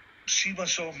to see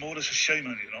myself more as a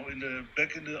shaman, you know.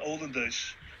 Back in the olden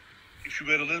days, if you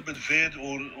were a little bit weird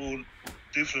or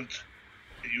different,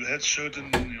 you had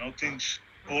certain, you know, things,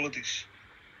 qualities.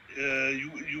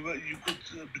 You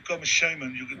could become a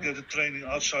shaman. You could get a training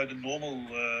outside the normal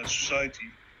society,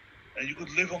 and you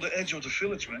could live on the edge of the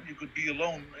village, man. You could be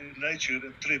alone in nature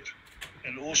and trip,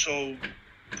 and also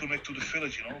connect to the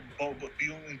village, you know, be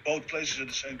in both places at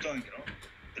the same time, you know.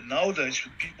 And nowadays,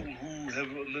 with people who have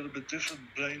a little bit different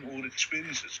brain or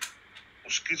experiences, or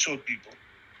schizoid people,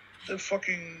 they're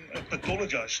fucking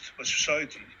pathologized by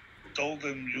society. Told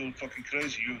them you're fucking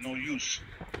crazy, you have no use.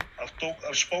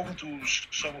 I've spoken to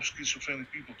some of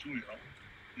schizophrenic people too, you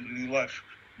know, in real life,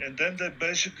 and then they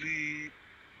basically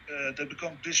they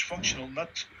become dysfunctional,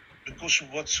 not because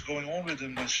of what's going on with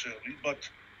them necessarily, but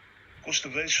because the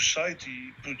way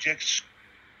society projects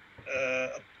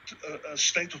a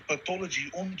state of pathology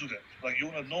onto them. Like,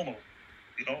 you're not normal,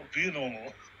 you know, we're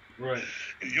normal. Right.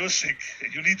 You're sick,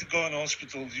 you need to go in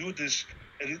hospital, you're this,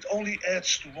 and it only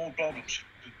adds to more problems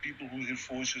with people who hear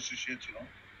voices and shit, you know.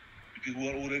 People who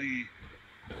are already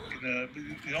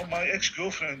you know, my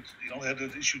ex-girlfriend, you know, had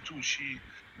that issue too. She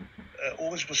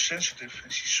always was sensitive,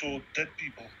 and she saw dead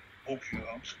people walking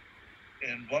around.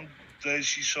 And one day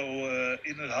she saw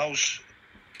in her house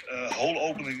hole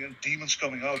opening and demons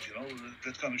coming out,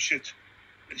 that kind of shit.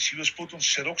 And she was put on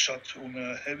Seroxat, on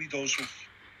a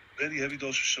very heavy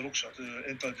dose of Seroxat,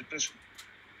 antidepressant,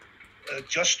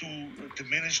 just to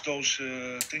diminish those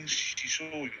things she saw,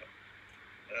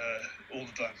 all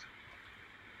the time.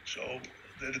 So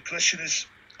the question is,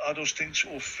 are those things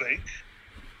all fake?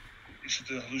 Is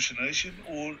it a hallucination,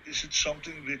 or is it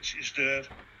something which is there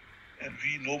and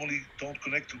we normally don't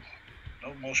connect to?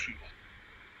 Most people.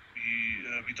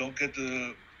 We don't get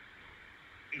the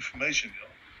information,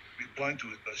 We're blind to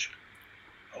it, basically.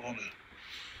 I wonder.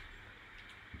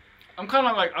 I'm kind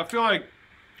of like, I feel like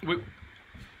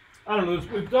I don't know.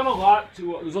 We've done a lot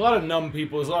to. There's a lot of numb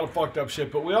people. There's a lot of fucked up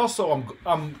shit. But we also,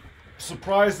 I'm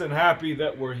surprised and happy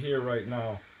that we're here right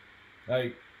now.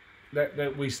 Like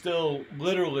that we still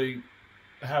literally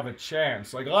have a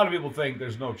chance. Like a lot of people think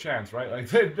there's no chance, right? Like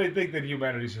they think that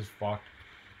humanity's just fucked.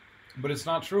 But it's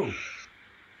not true.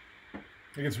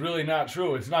 Like it's really not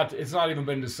true. It's not even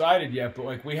been decided yet. But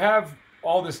like we have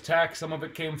all this tech. Some of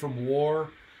it came from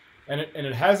war, and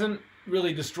it hasn't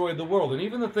really destroyed the world. And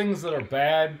even the things that are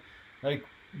bad, like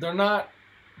they're not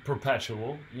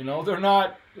perpetual. They're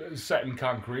not set in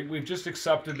concrete. We've just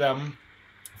accepted them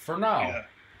for now.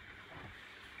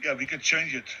 Yeah, we can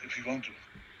change it if we want to.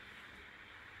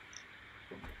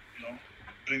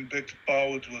 Bring back the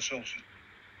power to ourselves.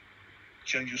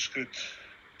 Change your script.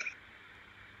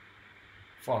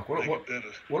 Fuck, what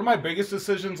one of my biggest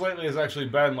decisions lately has actually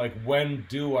been, like, when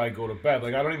do I go to bed?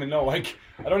 Like, I don't even know, like,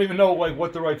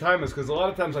 what the right time is, because a lot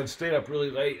of times I've stayed up really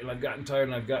late, and I've gotten tired,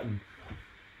 and I've gotten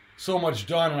so much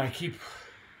done, and I keep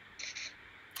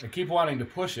wanting to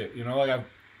push it, like,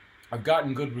 I've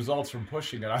gotten good results from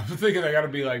pushing it. I'm thinking I gotta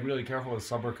be, like, really careful as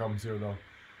summer comes here, though.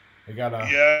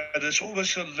 Yeah, there's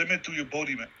always a limit to your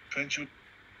body, man. Can't you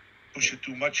push it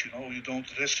too much, you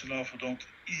don't rest enough, or don't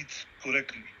eat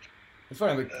correctly. It's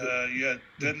fine.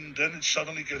 Then it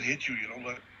suddenly can hit you,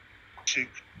 like sick,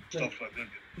 stuff like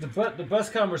that. The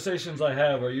best conversations I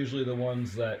have are usually the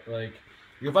ones that, like,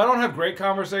 if I don't have great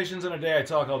conversations in a day, I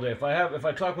talk all day. If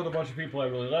I talk with a bunch of people I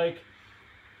really like,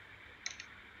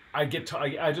 I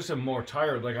just am more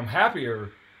tired. Like, I'm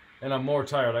happier and I'm more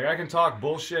tired. Like, I can talk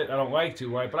bullshit. I don't like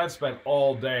to, right? But I've spent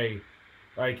all day,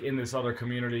 like, in this other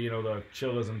community, the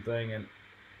chillism thing, and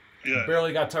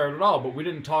barely got tired at all. But we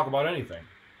didn't talk about anything.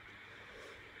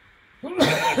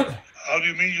 How do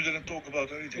you mean you didn't talk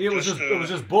about anything? It was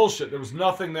just bullshit. There was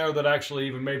nothing there that actually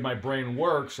even made my brain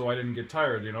work, so I didn't get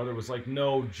tired. There was like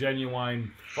no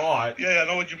genuine thought. Yeah, I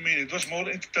know what you mean. It was more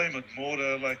entertainment, more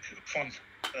like fun,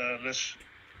 less.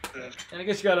 And I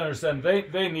guess you gotta understand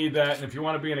they need that, and if you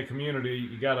want to be in a community,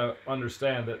 you gotta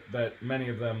understand that many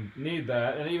of them need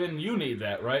that, and even you need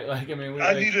that, right? Like, I mean,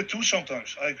 I need it too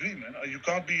sometimes. I agree, man. You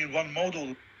can't be in one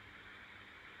model.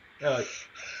 Yeah.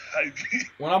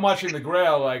 When I'm watching The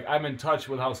Grail, like, I'm in touch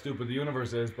with how stupid the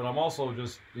universe is, but I'm also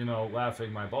just,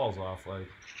 laughing my balls off. Like,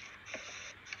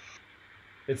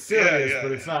 it's serious,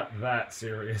 but it's not that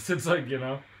serious. It's like,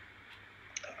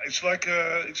 It's like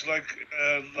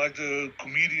the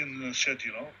comedian said,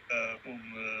 from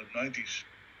the 90s.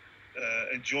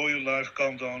 Enjoy your life,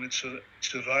 calm down. It's a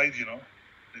ride,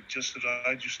 It's just a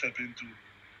ride you step into,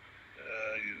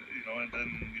 and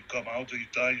then you come out and you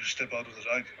die. You step out of the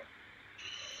ride,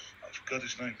 I forgot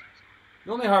his name.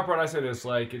 The only hard part, I say this,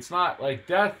 like, it's not, like,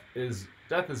 death is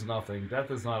nothing.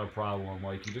 Death is not a problem.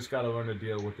 Like, you just got to learn to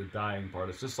deal with the dying part.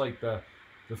 It's just like the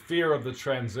fear of the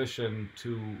transition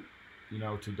to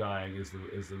dying is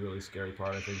the really scary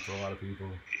part, I think, for a lot of people.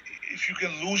 If you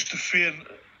can lose the fear,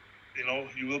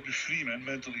 you will be free, man,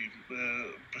 mentally.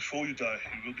 Before you die,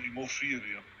 you will be more free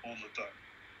all the time,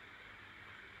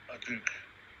 I think.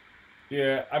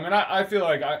 Yeah, I mean, I feel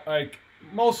like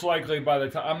most likely by the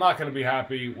time, I'm not going to be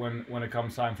happy when it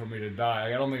comes time for me to die.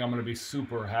 I don't think I'm going to be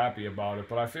super happy about it,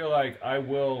 but I feel like I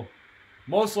will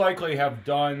most likely have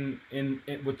done in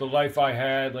with the life I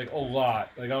had, like, a lot.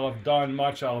 Like, I'll have done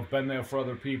much. I'll have been there for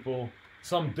other people.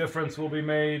 Some difference will be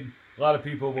made. A lot of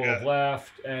people will have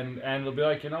laughed, and it'll be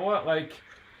like, you know what, like,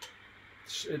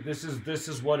 this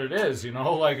is what it is,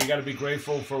 like, you got to be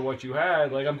grateful for what you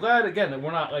had. Like, I'm glad, again, that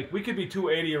we're not, like, we could be two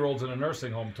 80-year-olds in a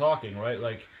nursing home talking, right?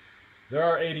 Like, there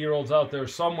are 80-year-olds out there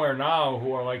somewhere now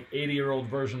who are like 80-year-old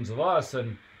versions of us,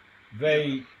 and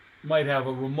they might have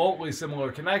a remotely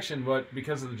similar connection, but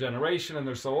because of the generation and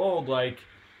they're so old, like,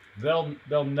 they'll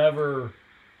never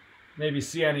maybe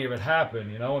see any of it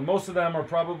happen, and most of them are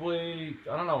probably,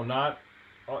 I don't know, not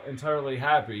entirely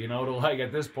happy, to, like,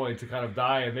 at this point, to kind of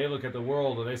die, and they look at the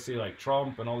world and they see, like,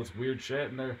 Trump and all this weird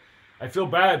shit, and I feel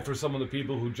bad for some of the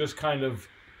people who just kind of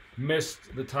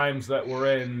missed the times that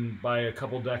we're in by a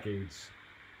couple decades.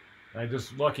 I'm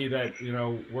just lucky that, you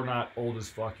know, we're not old as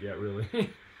fuck yet, really. Yeah,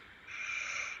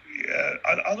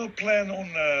 I don't plan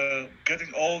on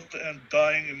getting old and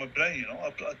dying in my brain. You know,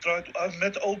 I try to. I've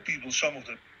met old people, some of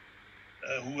them,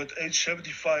 who at age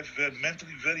 75 were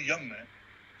mentally very young, man,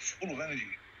 full of energy.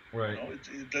 Right.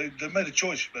 You know, they made a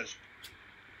choice, basically.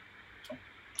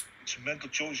 It's a mental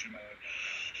choice, man.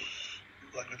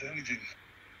 Like with anything.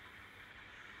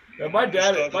 Yeah, my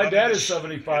dad is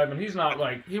 75, and he's not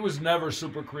like, he was never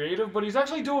super creative, but he's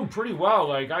actually doing pretty well.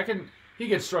 Like, he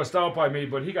gets stressed out by me,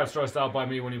 but he got stressed out by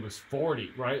me when he was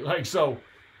 40, right? Like, so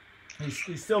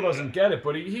he still doesn't get it,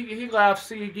 but he laughs,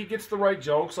 he gets the right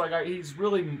jokes. Like, he's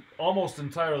really almost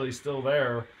entirely still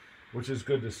there, which is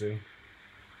good to see.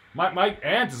 My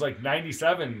aunt is like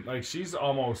 97, like, she's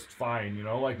almost fine, you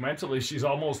know? Like, mentally, she's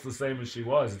almost the same as she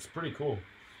was. It's pretty cool.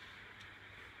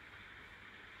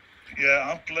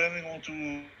 Yeah, I'm planning on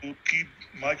to keep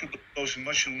microdosing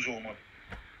mushrooms on me.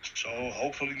 So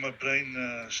hopefully my brain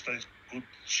stays in good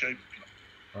shape.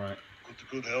 All right.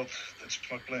 Good health. That's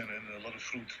my plan. And a lot of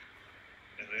fruit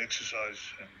and exercise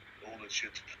and all that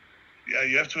shit. Yeah,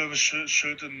 you have to have a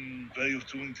certain way of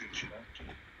doing things, you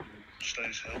know, to stay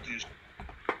as healthy as.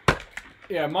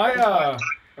 Yeah, I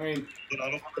mean. But I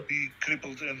don't want to be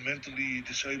crippled and mentally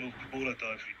disabled before I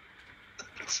die.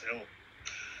 That's hell.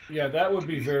 Yeah, that would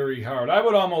be very hard. I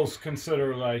would almost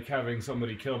consider, like, having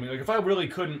somebody kill me. Like, if I really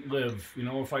couldn't live, you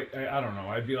know, if I don't know,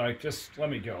 I'd be like, just let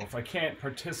me go. If I can't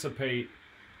participate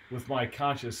with my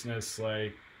consciousness,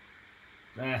 like,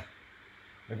 that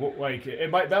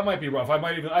might be rough. I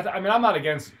mean, I'm not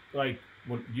against, like,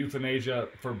 euthanasia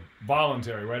for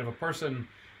voluntary, right? If a person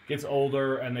gets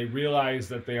older and they realize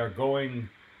that they are going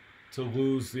to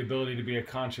lose the ability to be a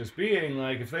conscious being,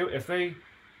 like, if they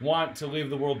want to leave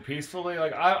the world peacefully,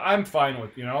 like, I'm fine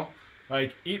with, you know,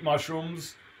 like, eat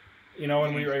mushrooms, you know,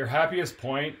 and when you're at your happiest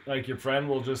point, like, your friend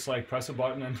will just, like, press a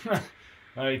button and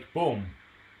like, boom.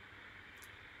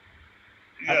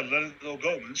 Yeah, let it all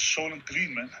go, man. It's Soylent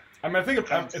Green, man. I mean, I think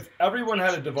if everyone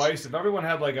had a device, if everyone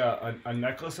had, like, a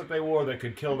necklace that they wore that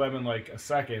could kill them in, like, a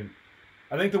second,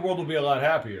 I think the world would be a lot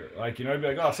happier. Like, you know, it'd be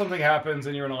like, oh, if something happens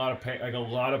and you're in a lot of pain, like, a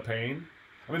lot of pain.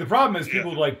 I mean, the problem is people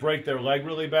would, like, break their leg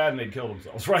really bad and they'd kill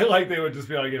themselves, right? Like, they would just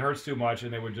be like, it hurts too much,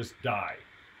 and they would just die.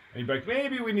 And you'd be like,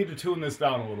 maybe we need to tune this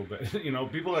down a little bit. You know,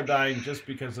 people are dying just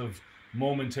because of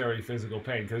momentary physical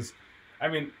pain. Because, I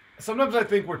mean, sometimes I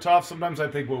think we're tough, sometimes I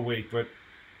think we're weak, but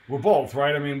we're both,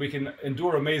 right? I mean, we can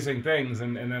endure amazing things,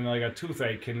 and then, like, a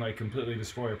toothache can, like, completely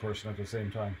destroy a person at the same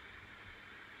time.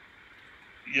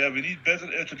 Yeah, we need better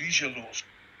euthanasia laws.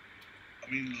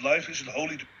 I mean, life isn't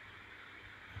holy.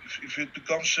 If it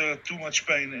becomes too much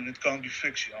pain and it can't be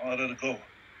fixed, you know, I'd let it go.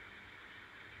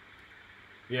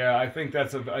 Yeah, I think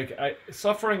that's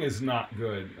suffering is not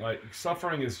good. Like,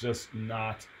 suffering is just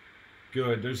not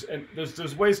good.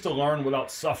 There's ways to learn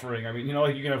without suffering. I mean, you know,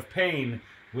 like, you can have pain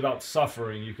without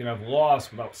suffering. You can have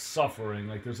loss without suffering.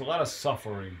 Like, there's a lot of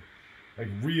suffering, like,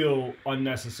 real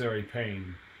unnecessary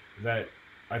pain that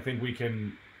I think we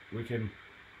can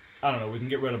I don't know, we can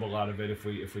get rid of a lot of it if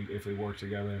we work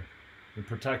together and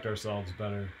protect ourselves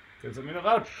better. Because, I mean, a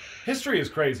lot of history is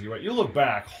crazy, right? You look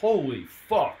back, holy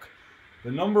fuck,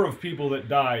 the number of people that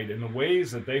died and the ways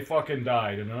that they fucking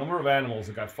died and the number of animals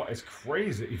that got it's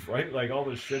crazy, right? Like, all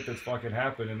this shit that's fucking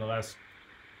happened in the last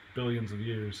billions of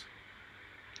years.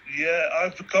 Yeah,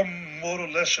 I've become more or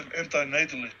less an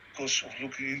anti-natalist because of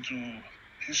looking into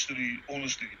history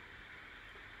honestly.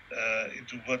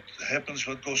 Into what happens,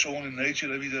 what goes on in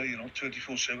nature every day, you know,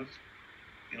 24/7.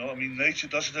 You know, I mean, nature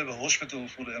doesn't have a hospital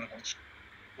for the animals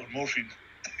or morphine,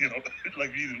 you know,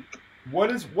 like we do. What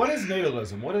is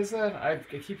natalism? What is that? I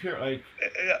keep hearing, like...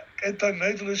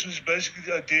 Anti-natalism is basically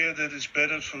the idea that it's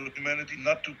better for humanity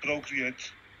not to procreate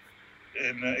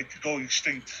and it could go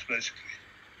extinct, basically.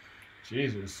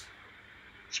 Jesus.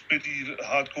 It's pretty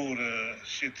hardcore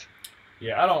shit.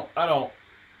 Yeah, I don't...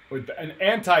 An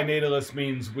anti-natalist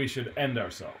means we should end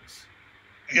ourselves.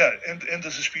 Yeah, end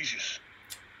as a species.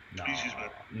 No, species, man.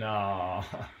 No.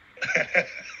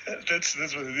 That's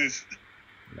what it is.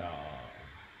 No,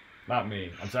 not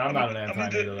me. I'm not an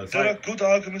anti-natalist. There are good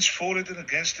arguments for it and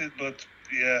against it, but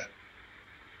yeah.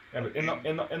 Yeah, but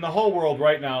in the whole world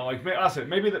right now, like, I said,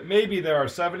 maybe there are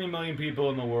 70 million people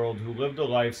in the world who lived a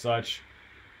life such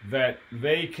that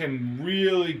they can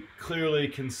really clearly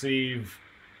conceive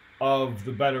of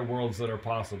the better worlds that are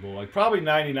possible. Like, probably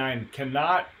 99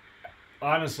 cannot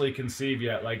honestly conceive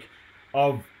yet, like,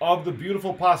 of the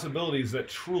beautiful possibilities that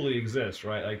truly exist,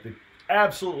 right? Like, they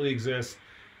absolutely exist.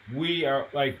 We are,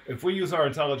 like, if we use our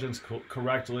intelligence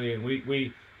correctly and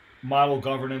we model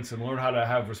governance and learn how to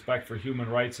have respect for human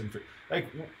rights and like,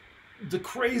 the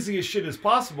craziest shit is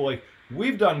possible. Like,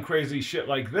 we've done crazy shit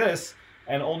like this,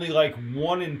 and only like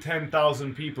 1 in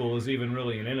 10,000 people is even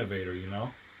really an innovator, you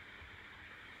know?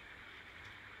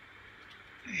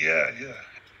 Yeah,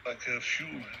 like a few,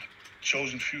 man.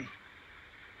 Chosen few.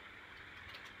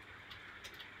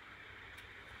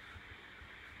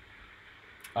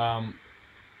 I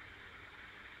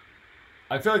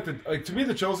feel like to me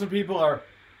the chosen people are.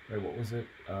 Wait, what was it?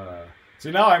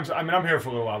 See, now I'm here for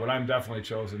a little while, but I'm definitely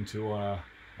chosen to.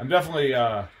 I'm definitely.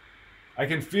 I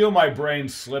can feel my brain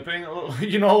slipping a little.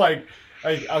 You know, like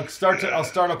I'll start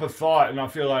up a thought, and I'll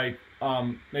feel like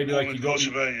maybe like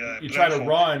you try to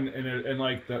run, and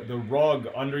like the rug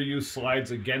under you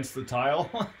slides against the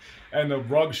tile, and the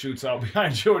rug shoots out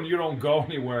behind you, and you don't go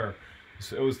anywhere.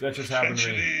 So that just happened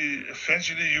to me.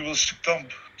 Eventually, you will succumb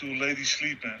to lady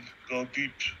sleep, man. Go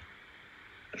deep.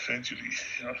 Eventually,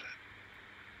 you know.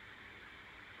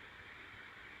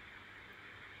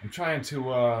 I'm trying to.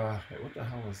 Wait, what the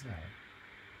hell was that?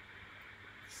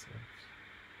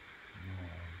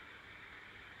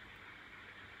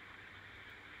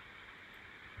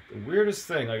 The weirdest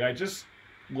thing, like I just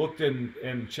looked in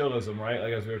Chillism, right?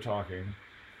 Like as we were talking,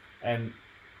 and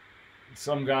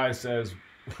some guy says.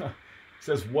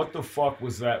 Says, what the fuck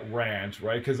was that rant,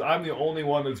 right? Because I'm the only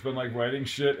one that's been, like, writing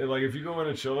shit. And, like, if you go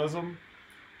into Chillism,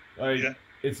 like,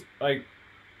 it's, like,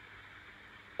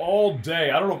 all day.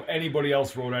 I don't know if anybody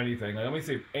else wrote anything. Like, let me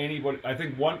see if anybody... I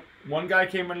think one guy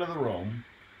came into the room,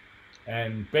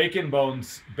 and Bacon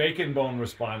Bone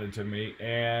responded to me,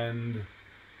 and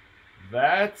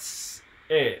that's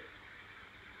it.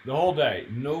 The whole day,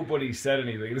 nobody said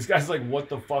anything. This guy's like, what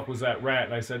the fuck was that rant?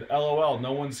 And I said, LOL,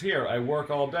 no one's here. I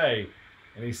work all day.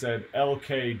 And he said,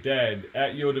 LK dead,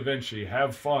 at Yo Da Vinci,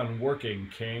 have fun working,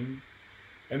 king.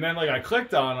 And then, like, I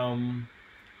clicked on him,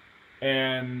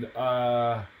 and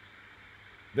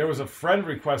there was a friend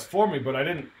request for me, but I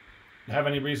didn't have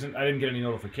any reason, I didn't get any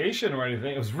notification or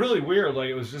anything. It was really weird. Like,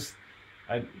 it was just,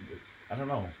 I don't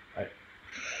know.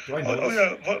 Do I know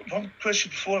this? One question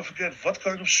before I forget. What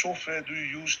kind of software do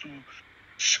you use to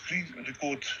screen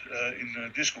record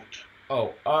in Discord?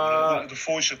 The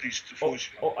voice at least. The voice.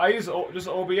 I use just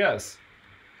OBS.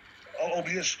 Oh,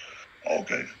 OBS.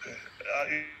 Okay.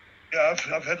 Yeah,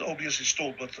 I've had OBS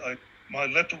installed, but my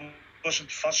laptop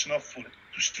wasn't fast enough for it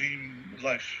to stream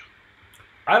live.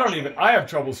 I have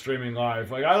trouble streaming live.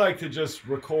 Like, I like to just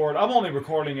record. I'm only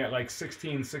recording at like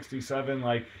 1667.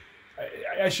 Like,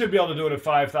 I should be able to do it at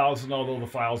 5,000, although the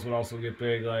files would also get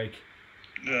big. Like,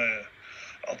 yeah.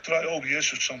 I'll try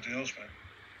OBS or something else, man.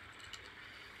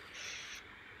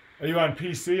 Are you on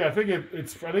PC? I think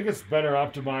it's better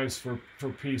optimized for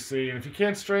PC. And if you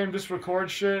can't stream, just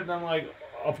record shit and then like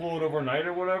upload overnight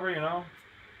or whatever, you know.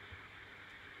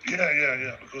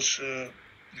 Yeah. Because the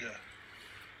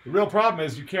real problem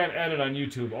is you can't edit on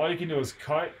YouTube. All you can do is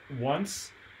cut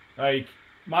once. Like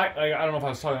I don't know if I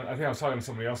was talking. I think I was talking to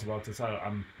somebody else about this.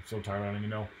 I'm so tired. I don't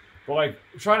even know. But like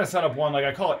trying to set up one, like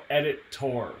I call it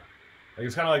Editor. Like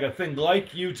it's kind of like a thing like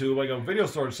YouTube, like a video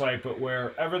storage site, but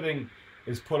where everything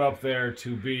is put up there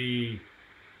to be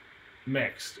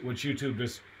mixed, which YouTube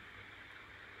just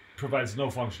provides no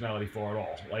functionality for at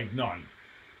all. Like none.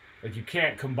 Like you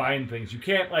can't combine things. You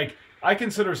can't like. I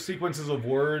consider sequences of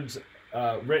words,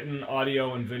 written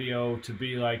audio and video to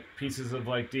be like pieces of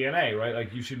like DNA, right?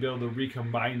 Like you should be able to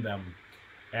recombine them.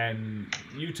 And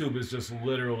YouTube is just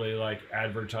literally like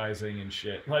advertising and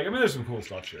shit. Like I mean, there's some cool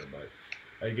stuff here, but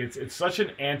like it's such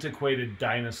an antiquated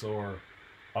dinosaur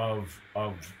of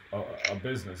a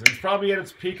business. And it's probably at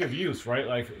its peak of use, right?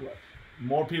 Like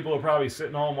more people are probably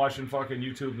sitting home watching fucking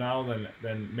YouTube now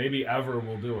than maybe ever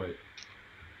will do it.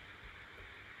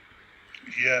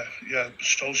 Yeah.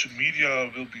 Social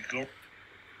media will be gone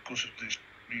because of this.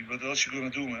 I mean, what else you gonna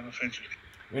do, man? Eventually.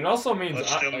 I mean, it also means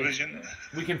television.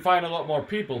 We can find a lot more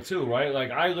people too, right?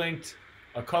 Like I linked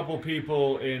a couple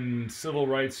people in Civil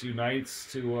Rights Unites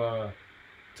to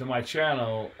my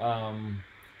channel. I'm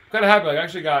kind of happy. Like,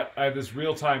 I have this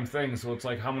real-time thing, so it's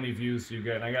like how many views do you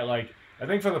get? And I got like, I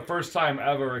think for the first time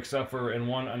ever, except for in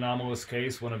one anomalous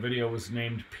case when a video was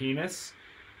named Penis,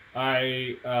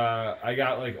 I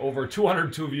got like over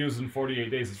 202 views in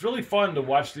 48 days. It's really fun to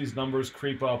watch these numbers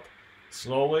creep up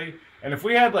slowly. And if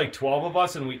we had like 12 of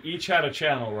us and we each had a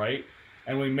channel, right?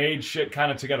 And we made shit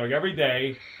kind of together, like every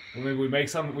day,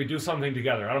 we do something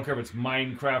together. I don't care if it's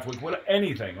Minecraft,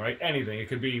 anything, right? Anything. It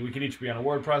could be, we could each be on a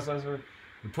word processor.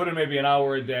 We put in maybe an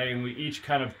hour a day, and we each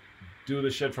kind of do the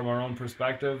shit from our own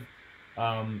perspective.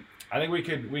 I think we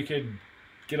could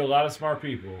get a lot of smart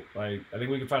people. Like I think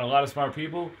we could find a lot of smart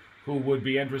people who would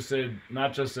be interested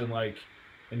not just in like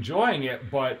enjoying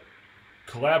it, but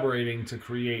collaborating to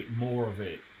create more of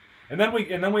it. And then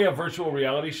we have virtual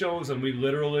reality shows, and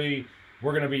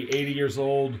we're gonna be 80 years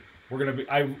old. We're gonna be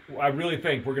I really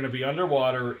think we're gonna be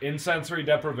underwater in sensory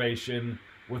deprivation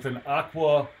with an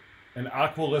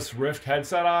Aqualus Rift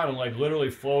headset on, and like literally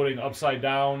floating upside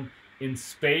down in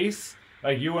space,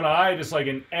 like you and I, just like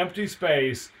in empty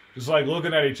space, just like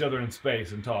looking at each other in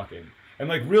space and talking, and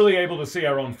like really able to see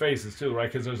our own faces too,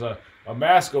 right? Because there's a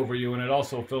mask over you, and it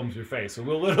also films your face, so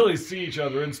we'll literally see each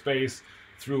other in space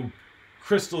through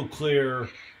crystal clear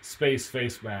space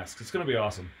face masks. It's gonna be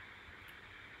awesome.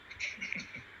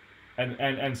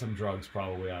 And some drugs,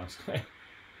 probably, honestly.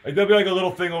 Like, there'll be like a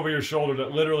little thing over your shoulder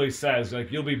that literally says,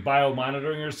 like, you'll be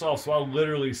bio-monitoring yourself, so I'll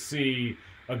literally see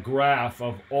a graph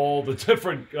of all the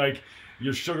different, like,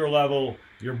 your sugar level,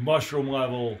 your mushroom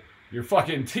level, your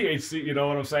fucking THC, you know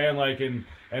what I'm saying? Like, and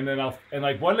then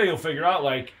like, one day you'll figure out,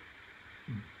 like,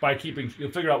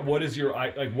 you'll figure out what is your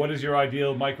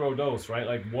ideal micro dose, right?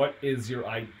 Like, what is your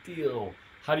ideal?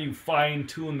 How do you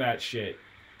fine-tune that shit?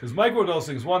 Because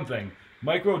microdosing is one thing.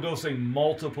 Microdosing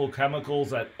multiple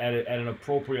chemicals at an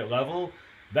appropriate level,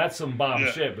 that's some bomb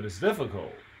shit, but it's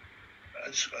difficult.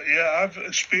 I've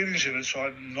experienced it, so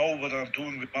I know what I'm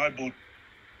doing with my body.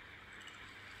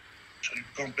 So you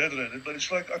become better at it. But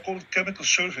it's like, I call it chemical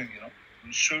surfing, you know.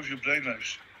 You surf your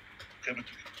brainwaves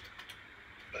chemically,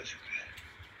 basically.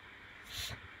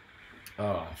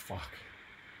 Oh, fuck.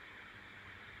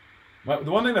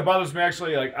 The one thing that bothers me,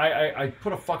 actually, like, I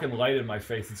put a fucking light in my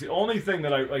face. It's the only thing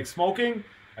that I like, smoking,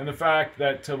 and the fact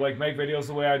that to like make videos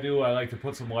the way I do, I like to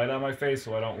put some light on my face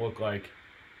so I don't look like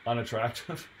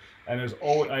unattractive. And there's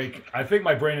always, like, I think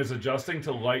my brain is adjusting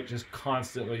to light just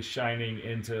constantly shining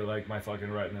into like my fucking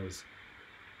retinas.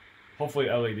 Hopefully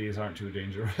LEDs aren't too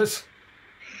dangerous.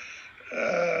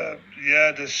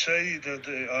 Yeah, they say that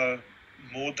they are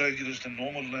more dangerous than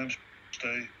normal lamps.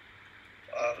 They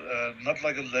are not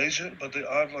like a laser, but they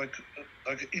are like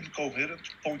an incoherent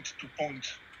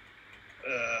point-to-point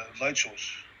light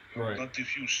source, right. Not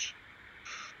diffuse.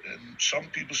 And some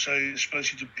people say,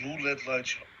 especially the blue LED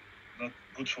lights, not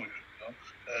good for you. You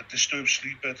know? Disturb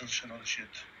sleep patterns and other shit.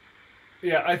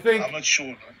 Yeah, I think I'm not sure.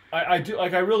 Man. I do,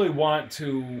 like, I really want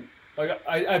to, like,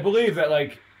 I believe that,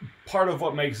 like, part of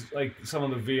what makes like some of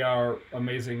the VR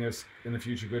amazingness in the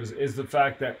future good is the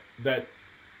fact that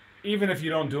even if you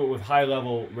don't do it with high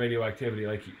level radioactivity,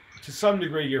 like, to some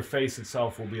degree your face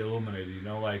itself will be illuminated, you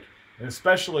know, like, and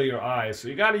especially your eyes. So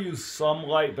you got to use some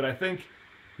light, but I think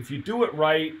if you do it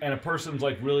right and a person's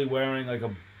like really wearing like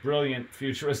a brilliant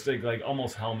futuristic like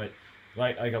almost helmet,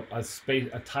 like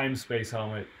a time space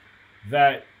helmet,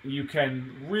 that you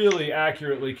can really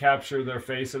accurately capture their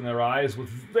face and their eyes with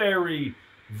very,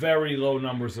 very low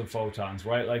numbers of photons,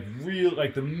 right? Like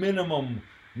the minimum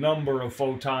number of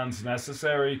photons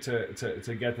necessary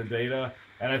to get the data,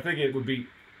 and I think it would be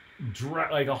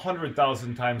like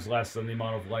 100,000 times less than the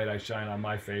amount of light I shine on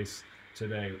my face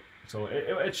today. So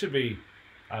it should be,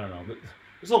 I don't know.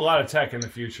 There's a lot of tech in the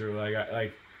future.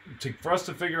 For us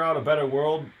to figure out a better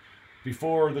world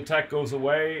before the tech goes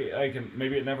away, and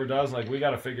maybe it never does. Like, we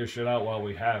got to figure shit out while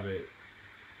we have it.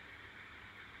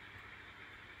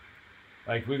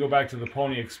 Like, we go back to the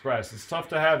Pony Express. It's tough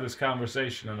to have this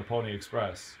conversation on the Pony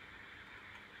Express.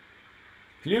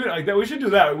 Can you even, like, that? We should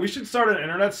do that. We should start an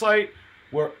internet site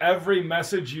where every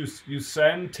message you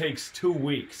send takes 2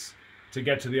 weeks to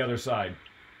get to the other side.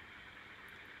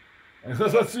 And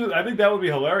let's do. I think that would be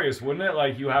hilarious, wouldn't it?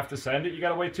 Like, you have to send it. You got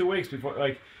to wait 2 weeks before.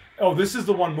 Like, oh, this is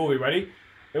the one movie. Ready?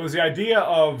 It was the idea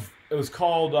of. It was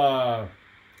called. I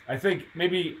think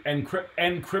maybe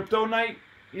Encrypto Night.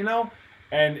 You know.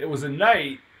 And it was a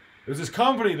night, it was this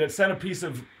company that sent a piece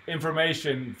of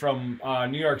information from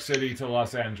New York City to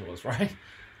Los Angeles, right?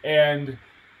 And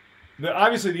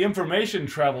obviously the information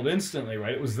traveled instantly,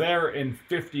 right? It was there in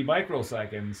 50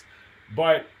 microseconds.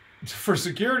 But for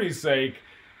security's sake,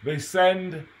 they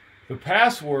send the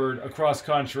password across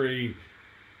country,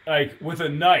 like, with a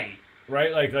night,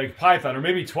 right? Like Python, or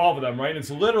maybe 12 of them, right? And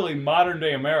it's literally modern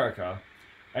day America.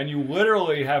 And you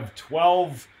literally have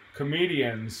 12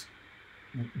 comedians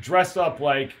dressed up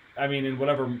like, I mean, in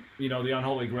whatever, you know, the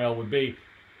unholy grail would be,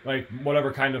 like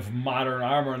whatever kind of modern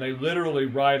armor, and they literally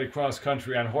ride across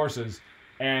country on horses,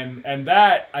 and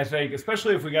that, I think,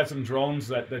 especially if we got some drones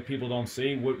that people don't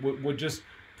see, would just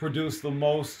produce the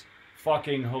most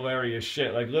fucking hilarious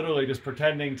shit. Like, literally just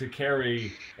pretending to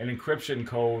carry an encryption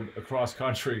code across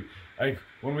country, like,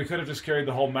 when we could have just carried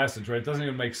the whole message, right? It doesn't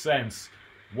even make sense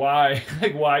why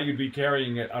you'd be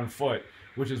carrying it on foot,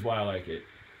 which is why I like it.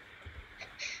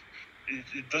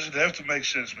 It doesn't have to make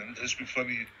sense, man. It has to be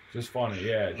funny. Just funny,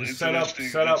 yeah. Just set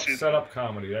up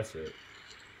comedy. That's it.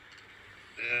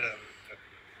 Yeah.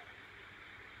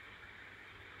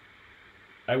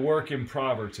 I work in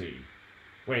poverty.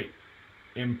 Wait,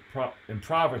 in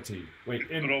poverty.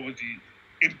 Wait, In poverty.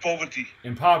 In poverty.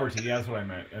 in poverty. Yeah, that's what I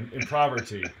meant. In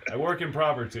poverty. I work in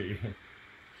poverty.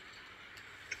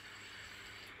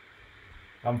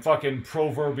 I'm fucking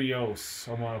proverbios.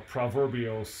 I'm a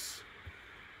proverbios.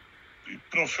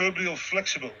 Proverbial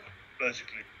flexible,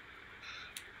 basically.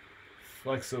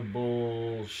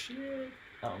 Flexible shit.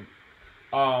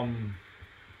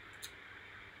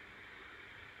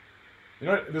 You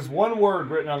know, there's one word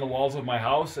written on the walls of my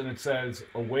house, and it says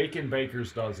 "Awaken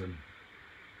Baker's Dozen."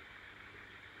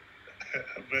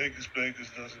 Baker's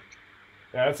doesn't.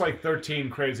 Yeah, it's like 13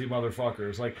 crazy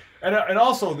motherfuckers. Like, and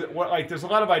also, like, there's a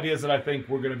lot of ideas that I think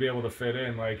we're gonna be able to fit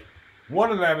in. Like,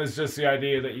 one of them is just the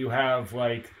idea that you have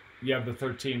the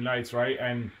 13 nights, right?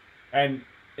 And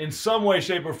in some way,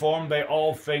 shape, or form, they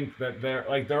all think that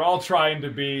they're all trying to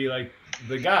be like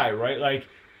the guy, right? Like,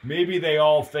 maybe they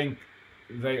all think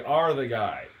they are the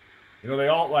guy. You know, they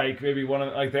all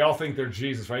they all think they're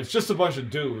Jesus, right? It's just a bunch of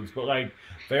dudes, but like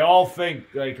they all think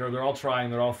or they're all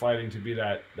trying, they're all fighting to be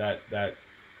that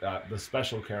the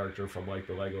special character from like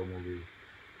the Lego movie.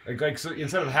 Like so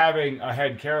instead of having a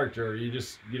head character, you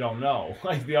don't know.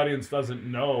 Like the audience doesn't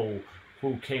know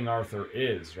who King Arthur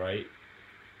is, right?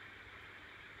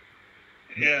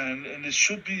 Yeah, and it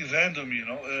should be random, you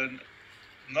know, and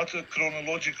not a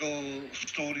chronological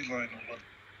storyline or what.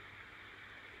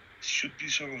 It should be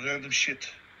some random shit,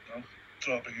 you know,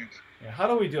 dropping in. Yeah, how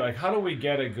do we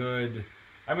get a good?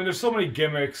 I mean, there's so many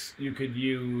gimmicks you could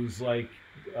use. Like,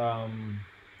 trying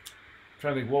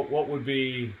to think what would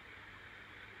be.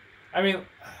 I mean,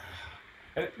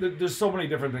 there's so many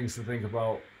different things to think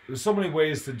about. There's so many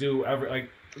ways to do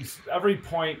every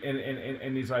point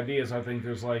in these ideas. I think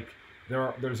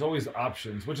there's always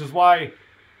options, which is why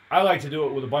I like to do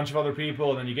it with a bunch of other people,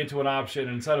 and then you get to an option,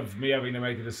 and instead of me having to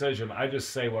make a decision, I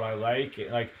just say what I like.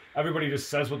 Like, everybody just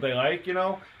says what they like, you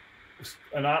know,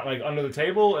 and not like under the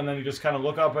table, and then you just kind of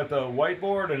look up at the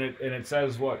whiteboard, and it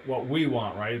says what we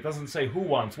want, right? It doesn't say who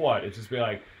wants what. It just be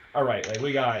like, all right, like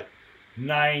we got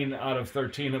 9 out of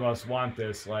 13 of us want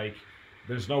this. Like,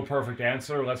 there's no perfect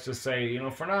answer. Let's just say, you know,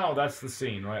 for now, that's the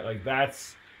scene, right? Like,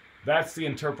 that's the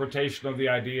interpretation of the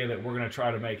idea that we're going to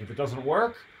try to make. If it doesn't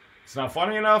work, it's not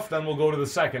funny enough, then we'll go to the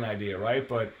second idea, right?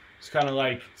 But it's kind of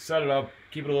like set it up,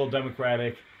 keep it a little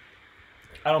democratic.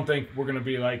 I don't think we're going to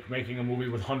be like making a movie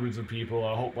with hundreds of people.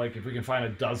 I hope like if we can find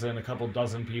a couple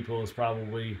dozen people is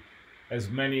probably as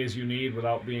many as you need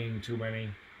without being too many.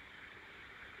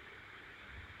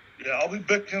 Yeah, I'll be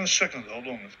back in a second. Hold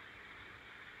on.